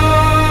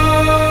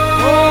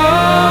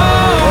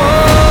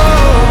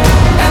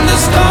 And the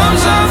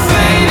storms are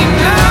fading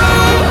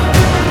now.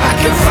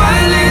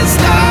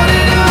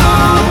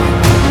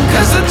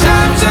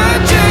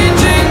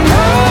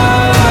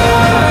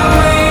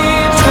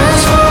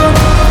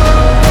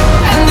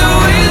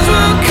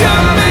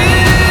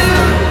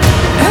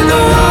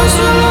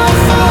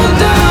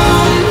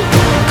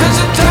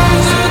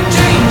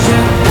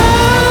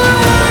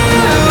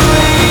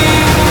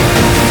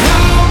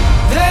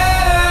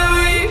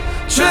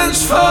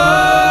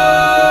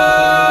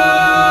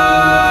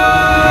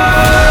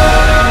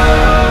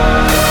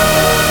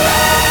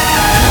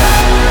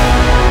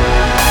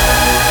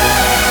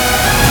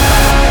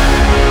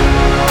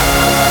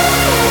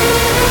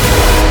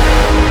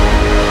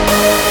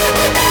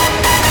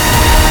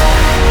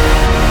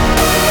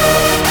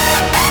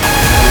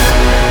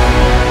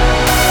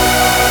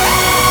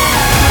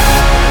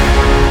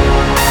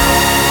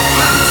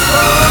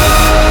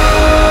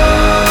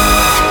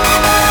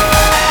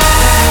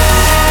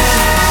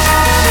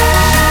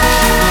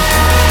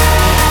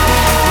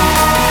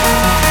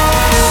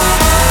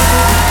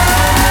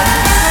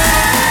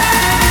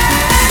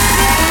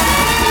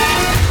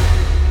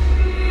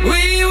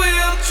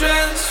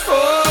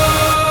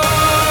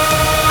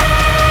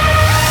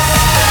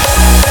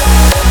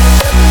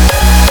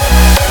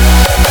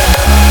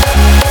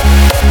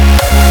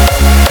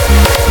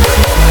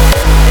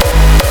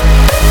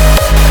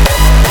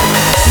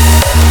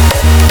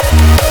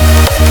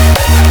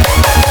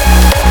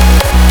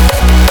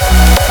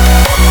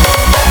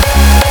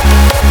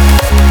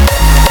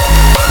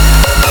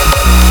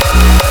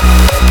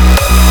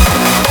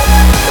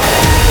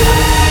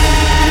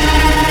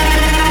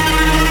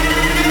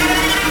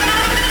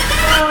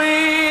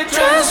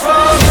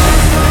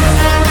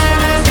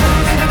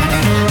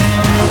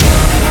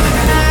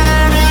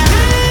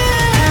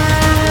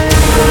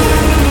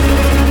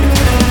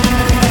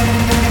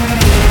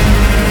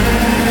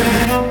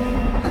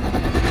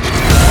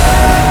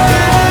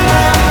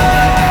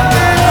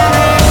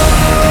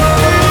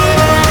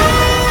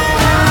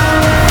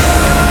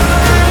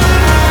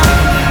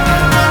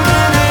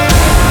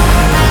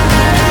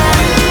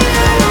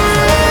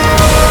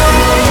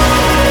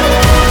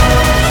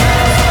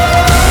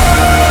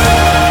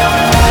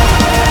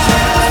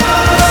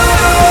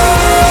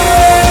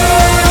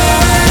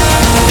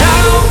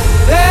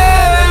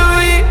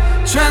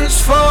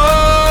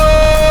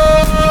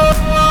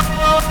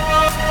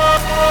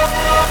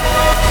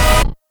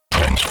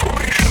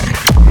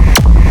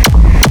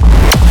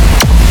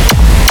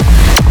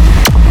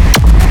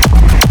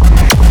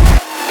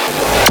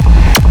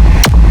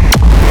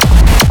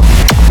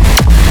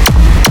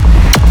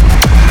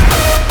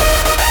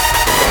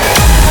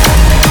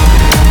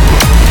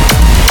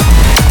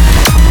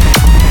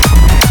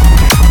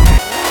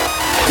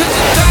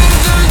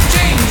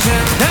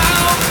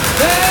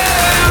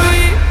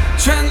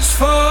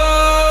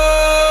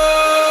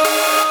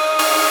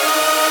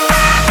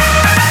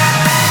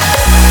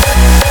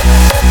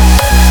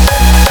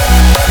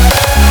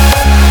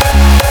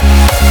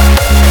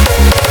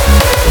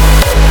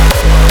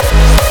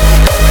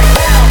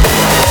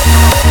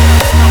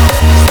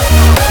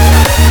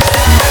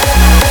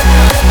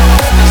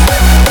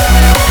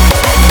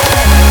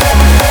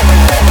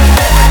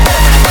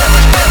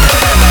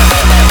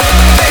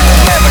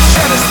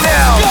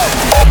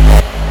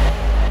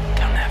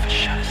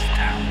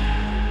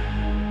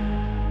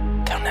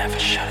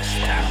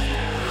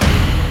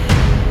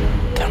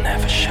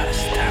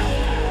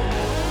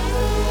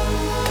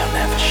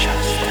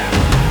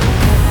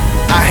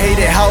 hate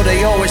it how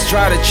they always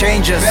try to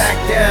change us. Back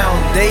down.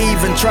 They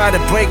even try to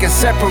break and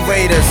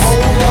separate us.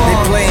 They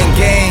playing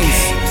games,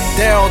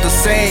 they're all the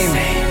same.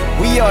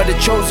 We are the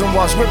chosen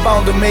ones, we're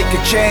bound to make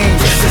a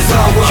change.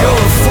 You're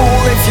a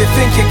fool if you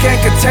think you can't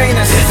contain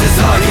us.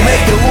 You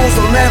make the rules,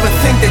 they'll never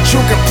think that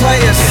you can play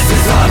us.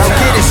 Now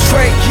get it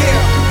straight,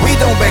 we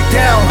don't back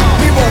down,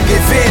 we won't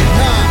give in.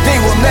 They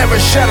will never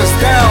shut us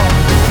down.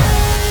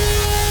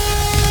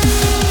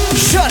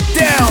 Shut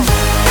down.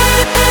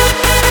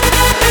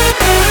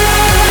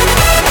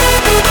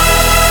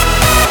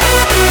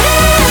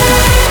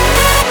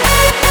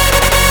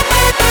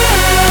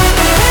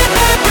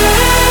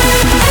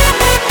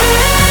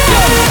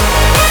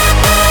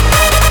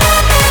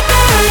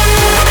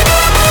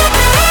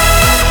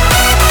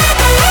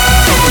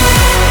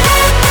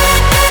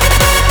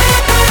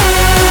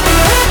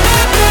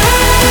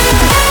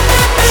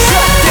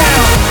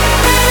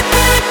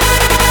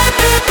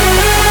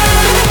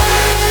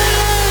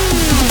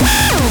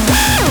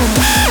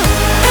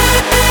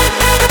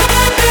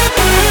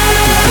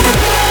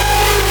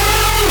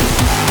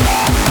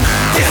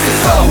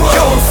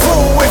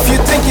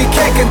 You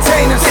can't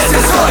contain us. This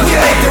is all you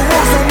make the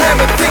rules, don't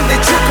ever think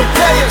that you can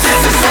play us.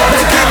 This is all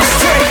to get it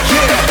straight,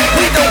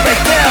 we don't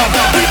back down,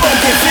 we won't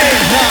give in.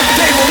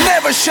 They will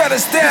never shut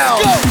us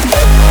down.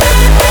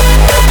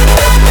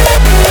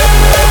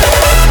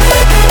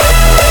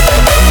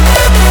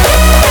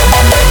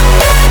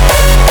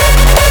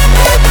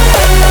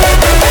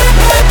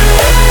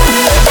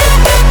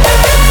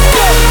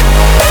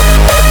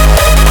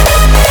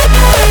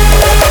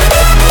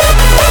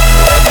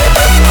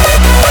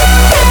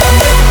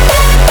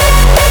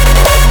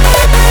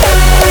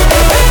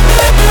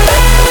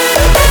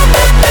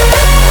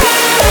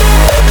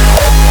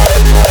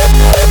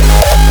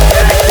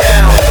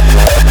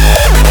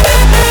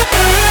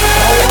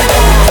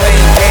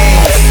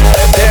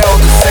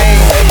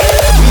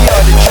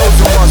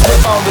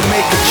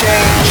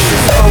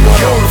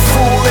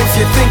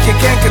 You think you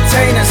can't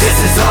contain us. This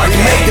is our game.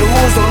 You make the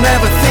rules, don't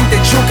ever think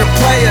that you can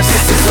play us.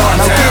 This is our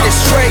now town. Get it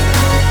straight,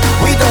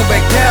 we don't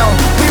back down,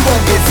 we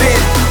won't give in.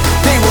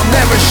 They will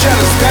never shut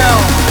us down.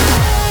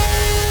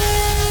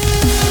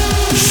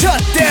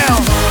 Shut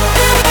down.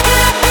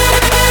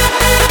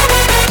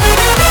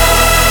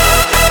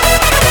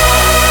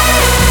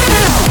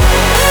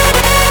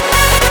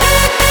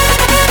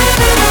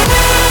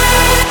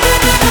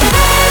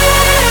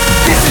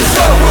 This is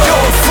all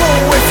you're a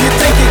fool if you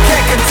think you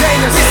can't contain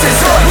us. This is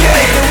all you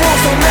make the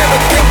rules, don't never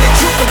think that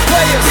you can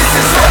play us. This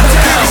is all to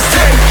get it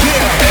straight,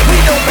 we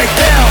don't back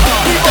down,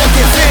 we won't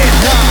give in.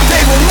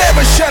 They will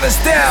never shut us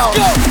down.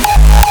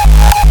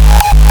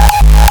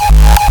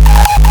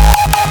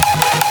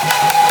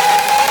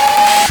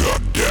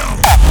 Shut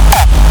down.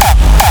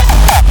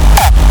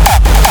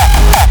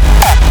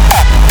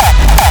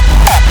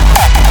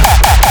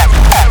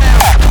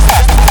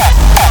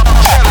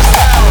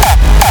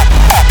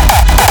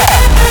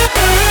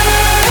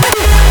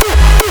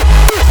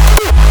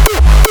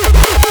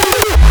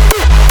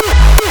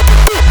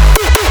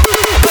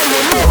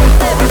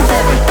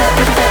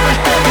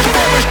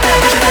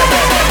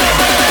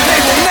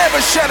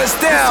 Shut us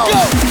down.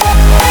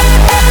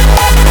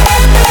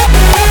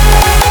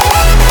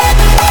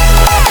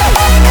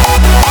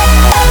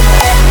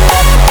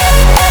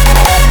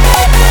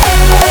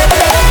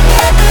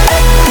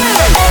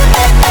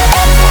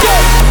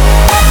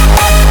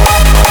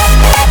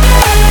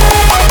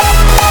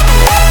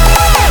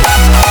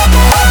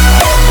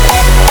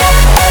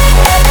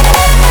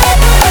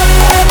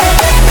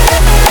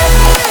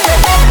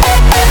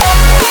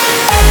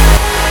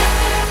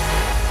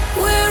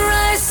 We're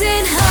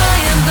rising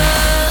high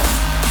above,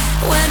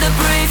 where the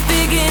brave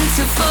begin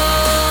to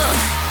fall.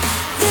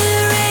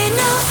 There ain't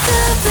no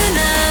stopping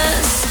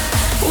us.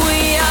 We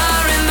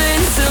are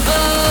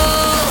invincible.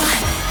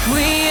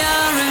 We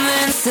are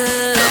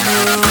invincible.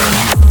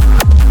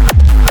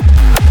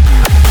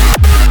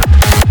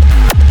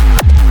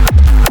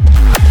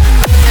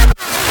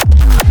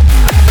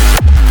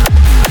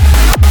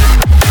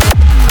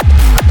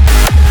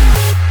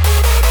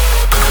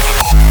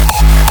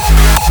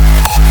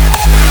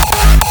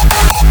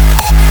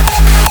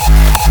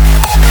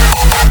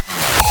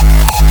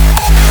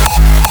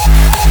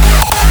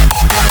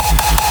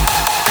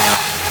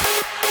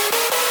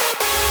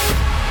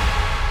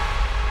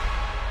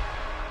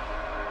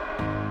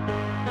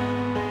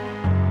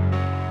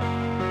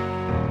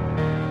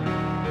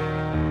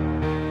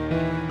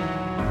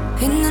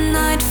 In the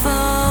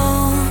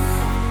nightfall,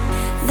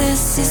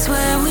 this is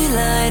where we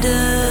light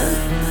up.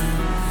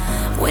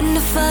 When the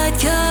fight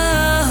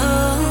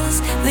comes,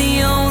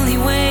 the only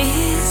way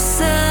is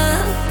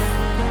up.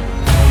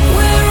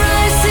 We're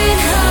rising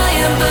high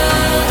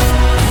above,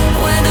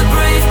 where the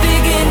brave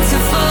begin to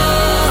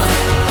fall.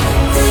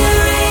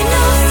 There ain't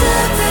no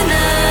stopping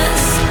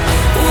us.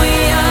 We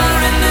are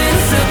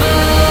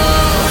invincible.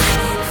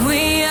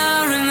 We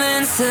are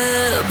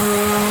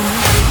invincible.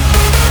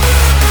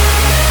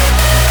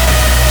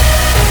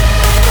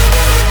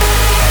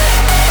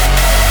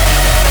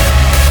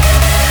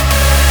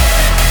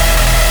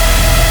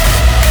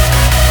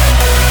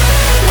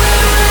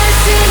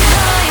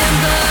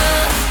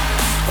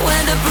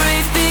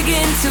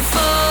 to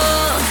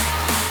fall.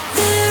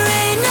 There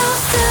ain't no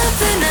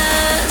stopping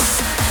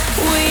us.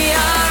 We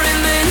are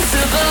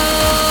invincible.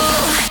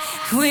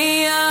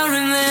 We are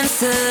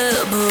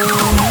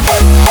invincible.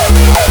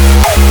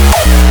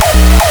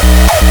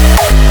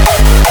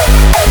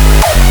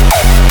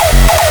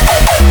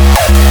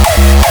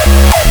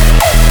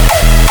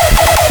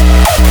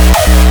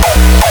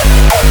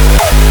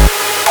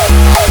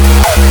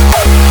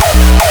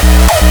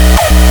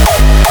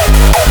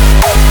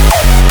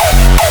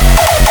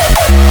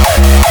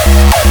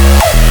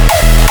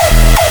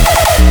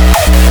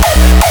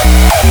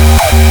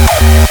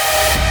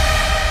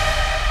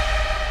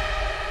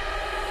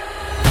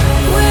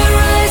 We're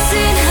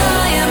rising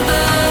high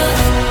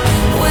above,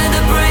 where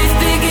the brave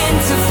begin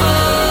to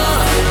fall.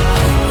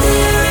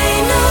 There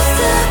ain't no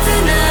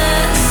stopping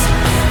us.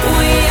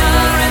 We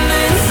are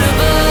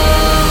invincible.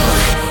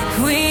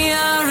 We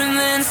are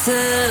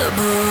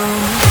invincible.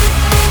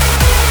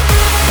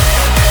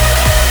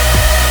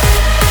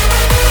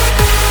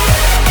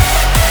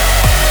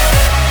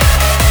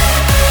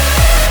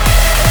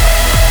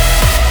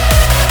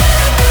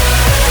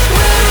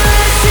 We're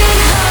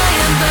rising high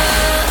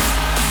above,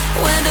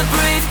 where the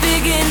brave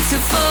begin to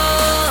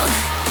fall.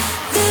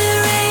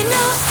 There ain't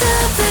no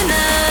stopping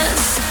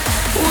us.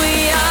 We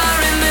are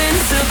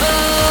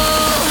invincible.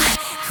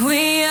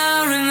 We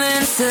are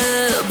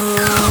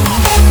invincible.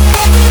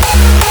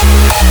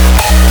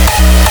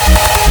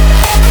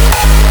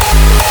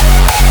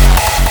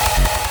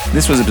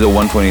 This was episode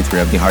 123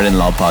 of the Hard and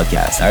Loud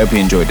podcast. I hope you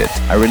enjoyed it.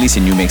 I release a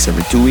new mix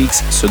every 2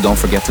 weeks, so don't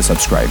forget to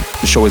subscribe.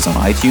 The show is on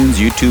iTunes,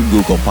 YouTube,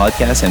 Google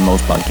Podcasts, and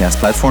most podcast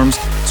platforms,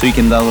 so you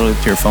can download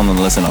it to your phone and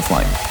listen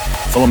offline.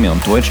 Follow me on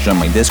Twitch, join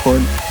my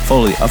Discord,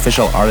 follow the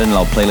official Hard and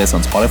Loud playlist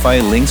on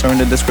Spotify, links are in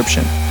the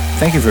description.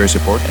 Thank you for your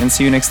support, and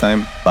see you next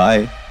time.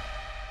 Bye!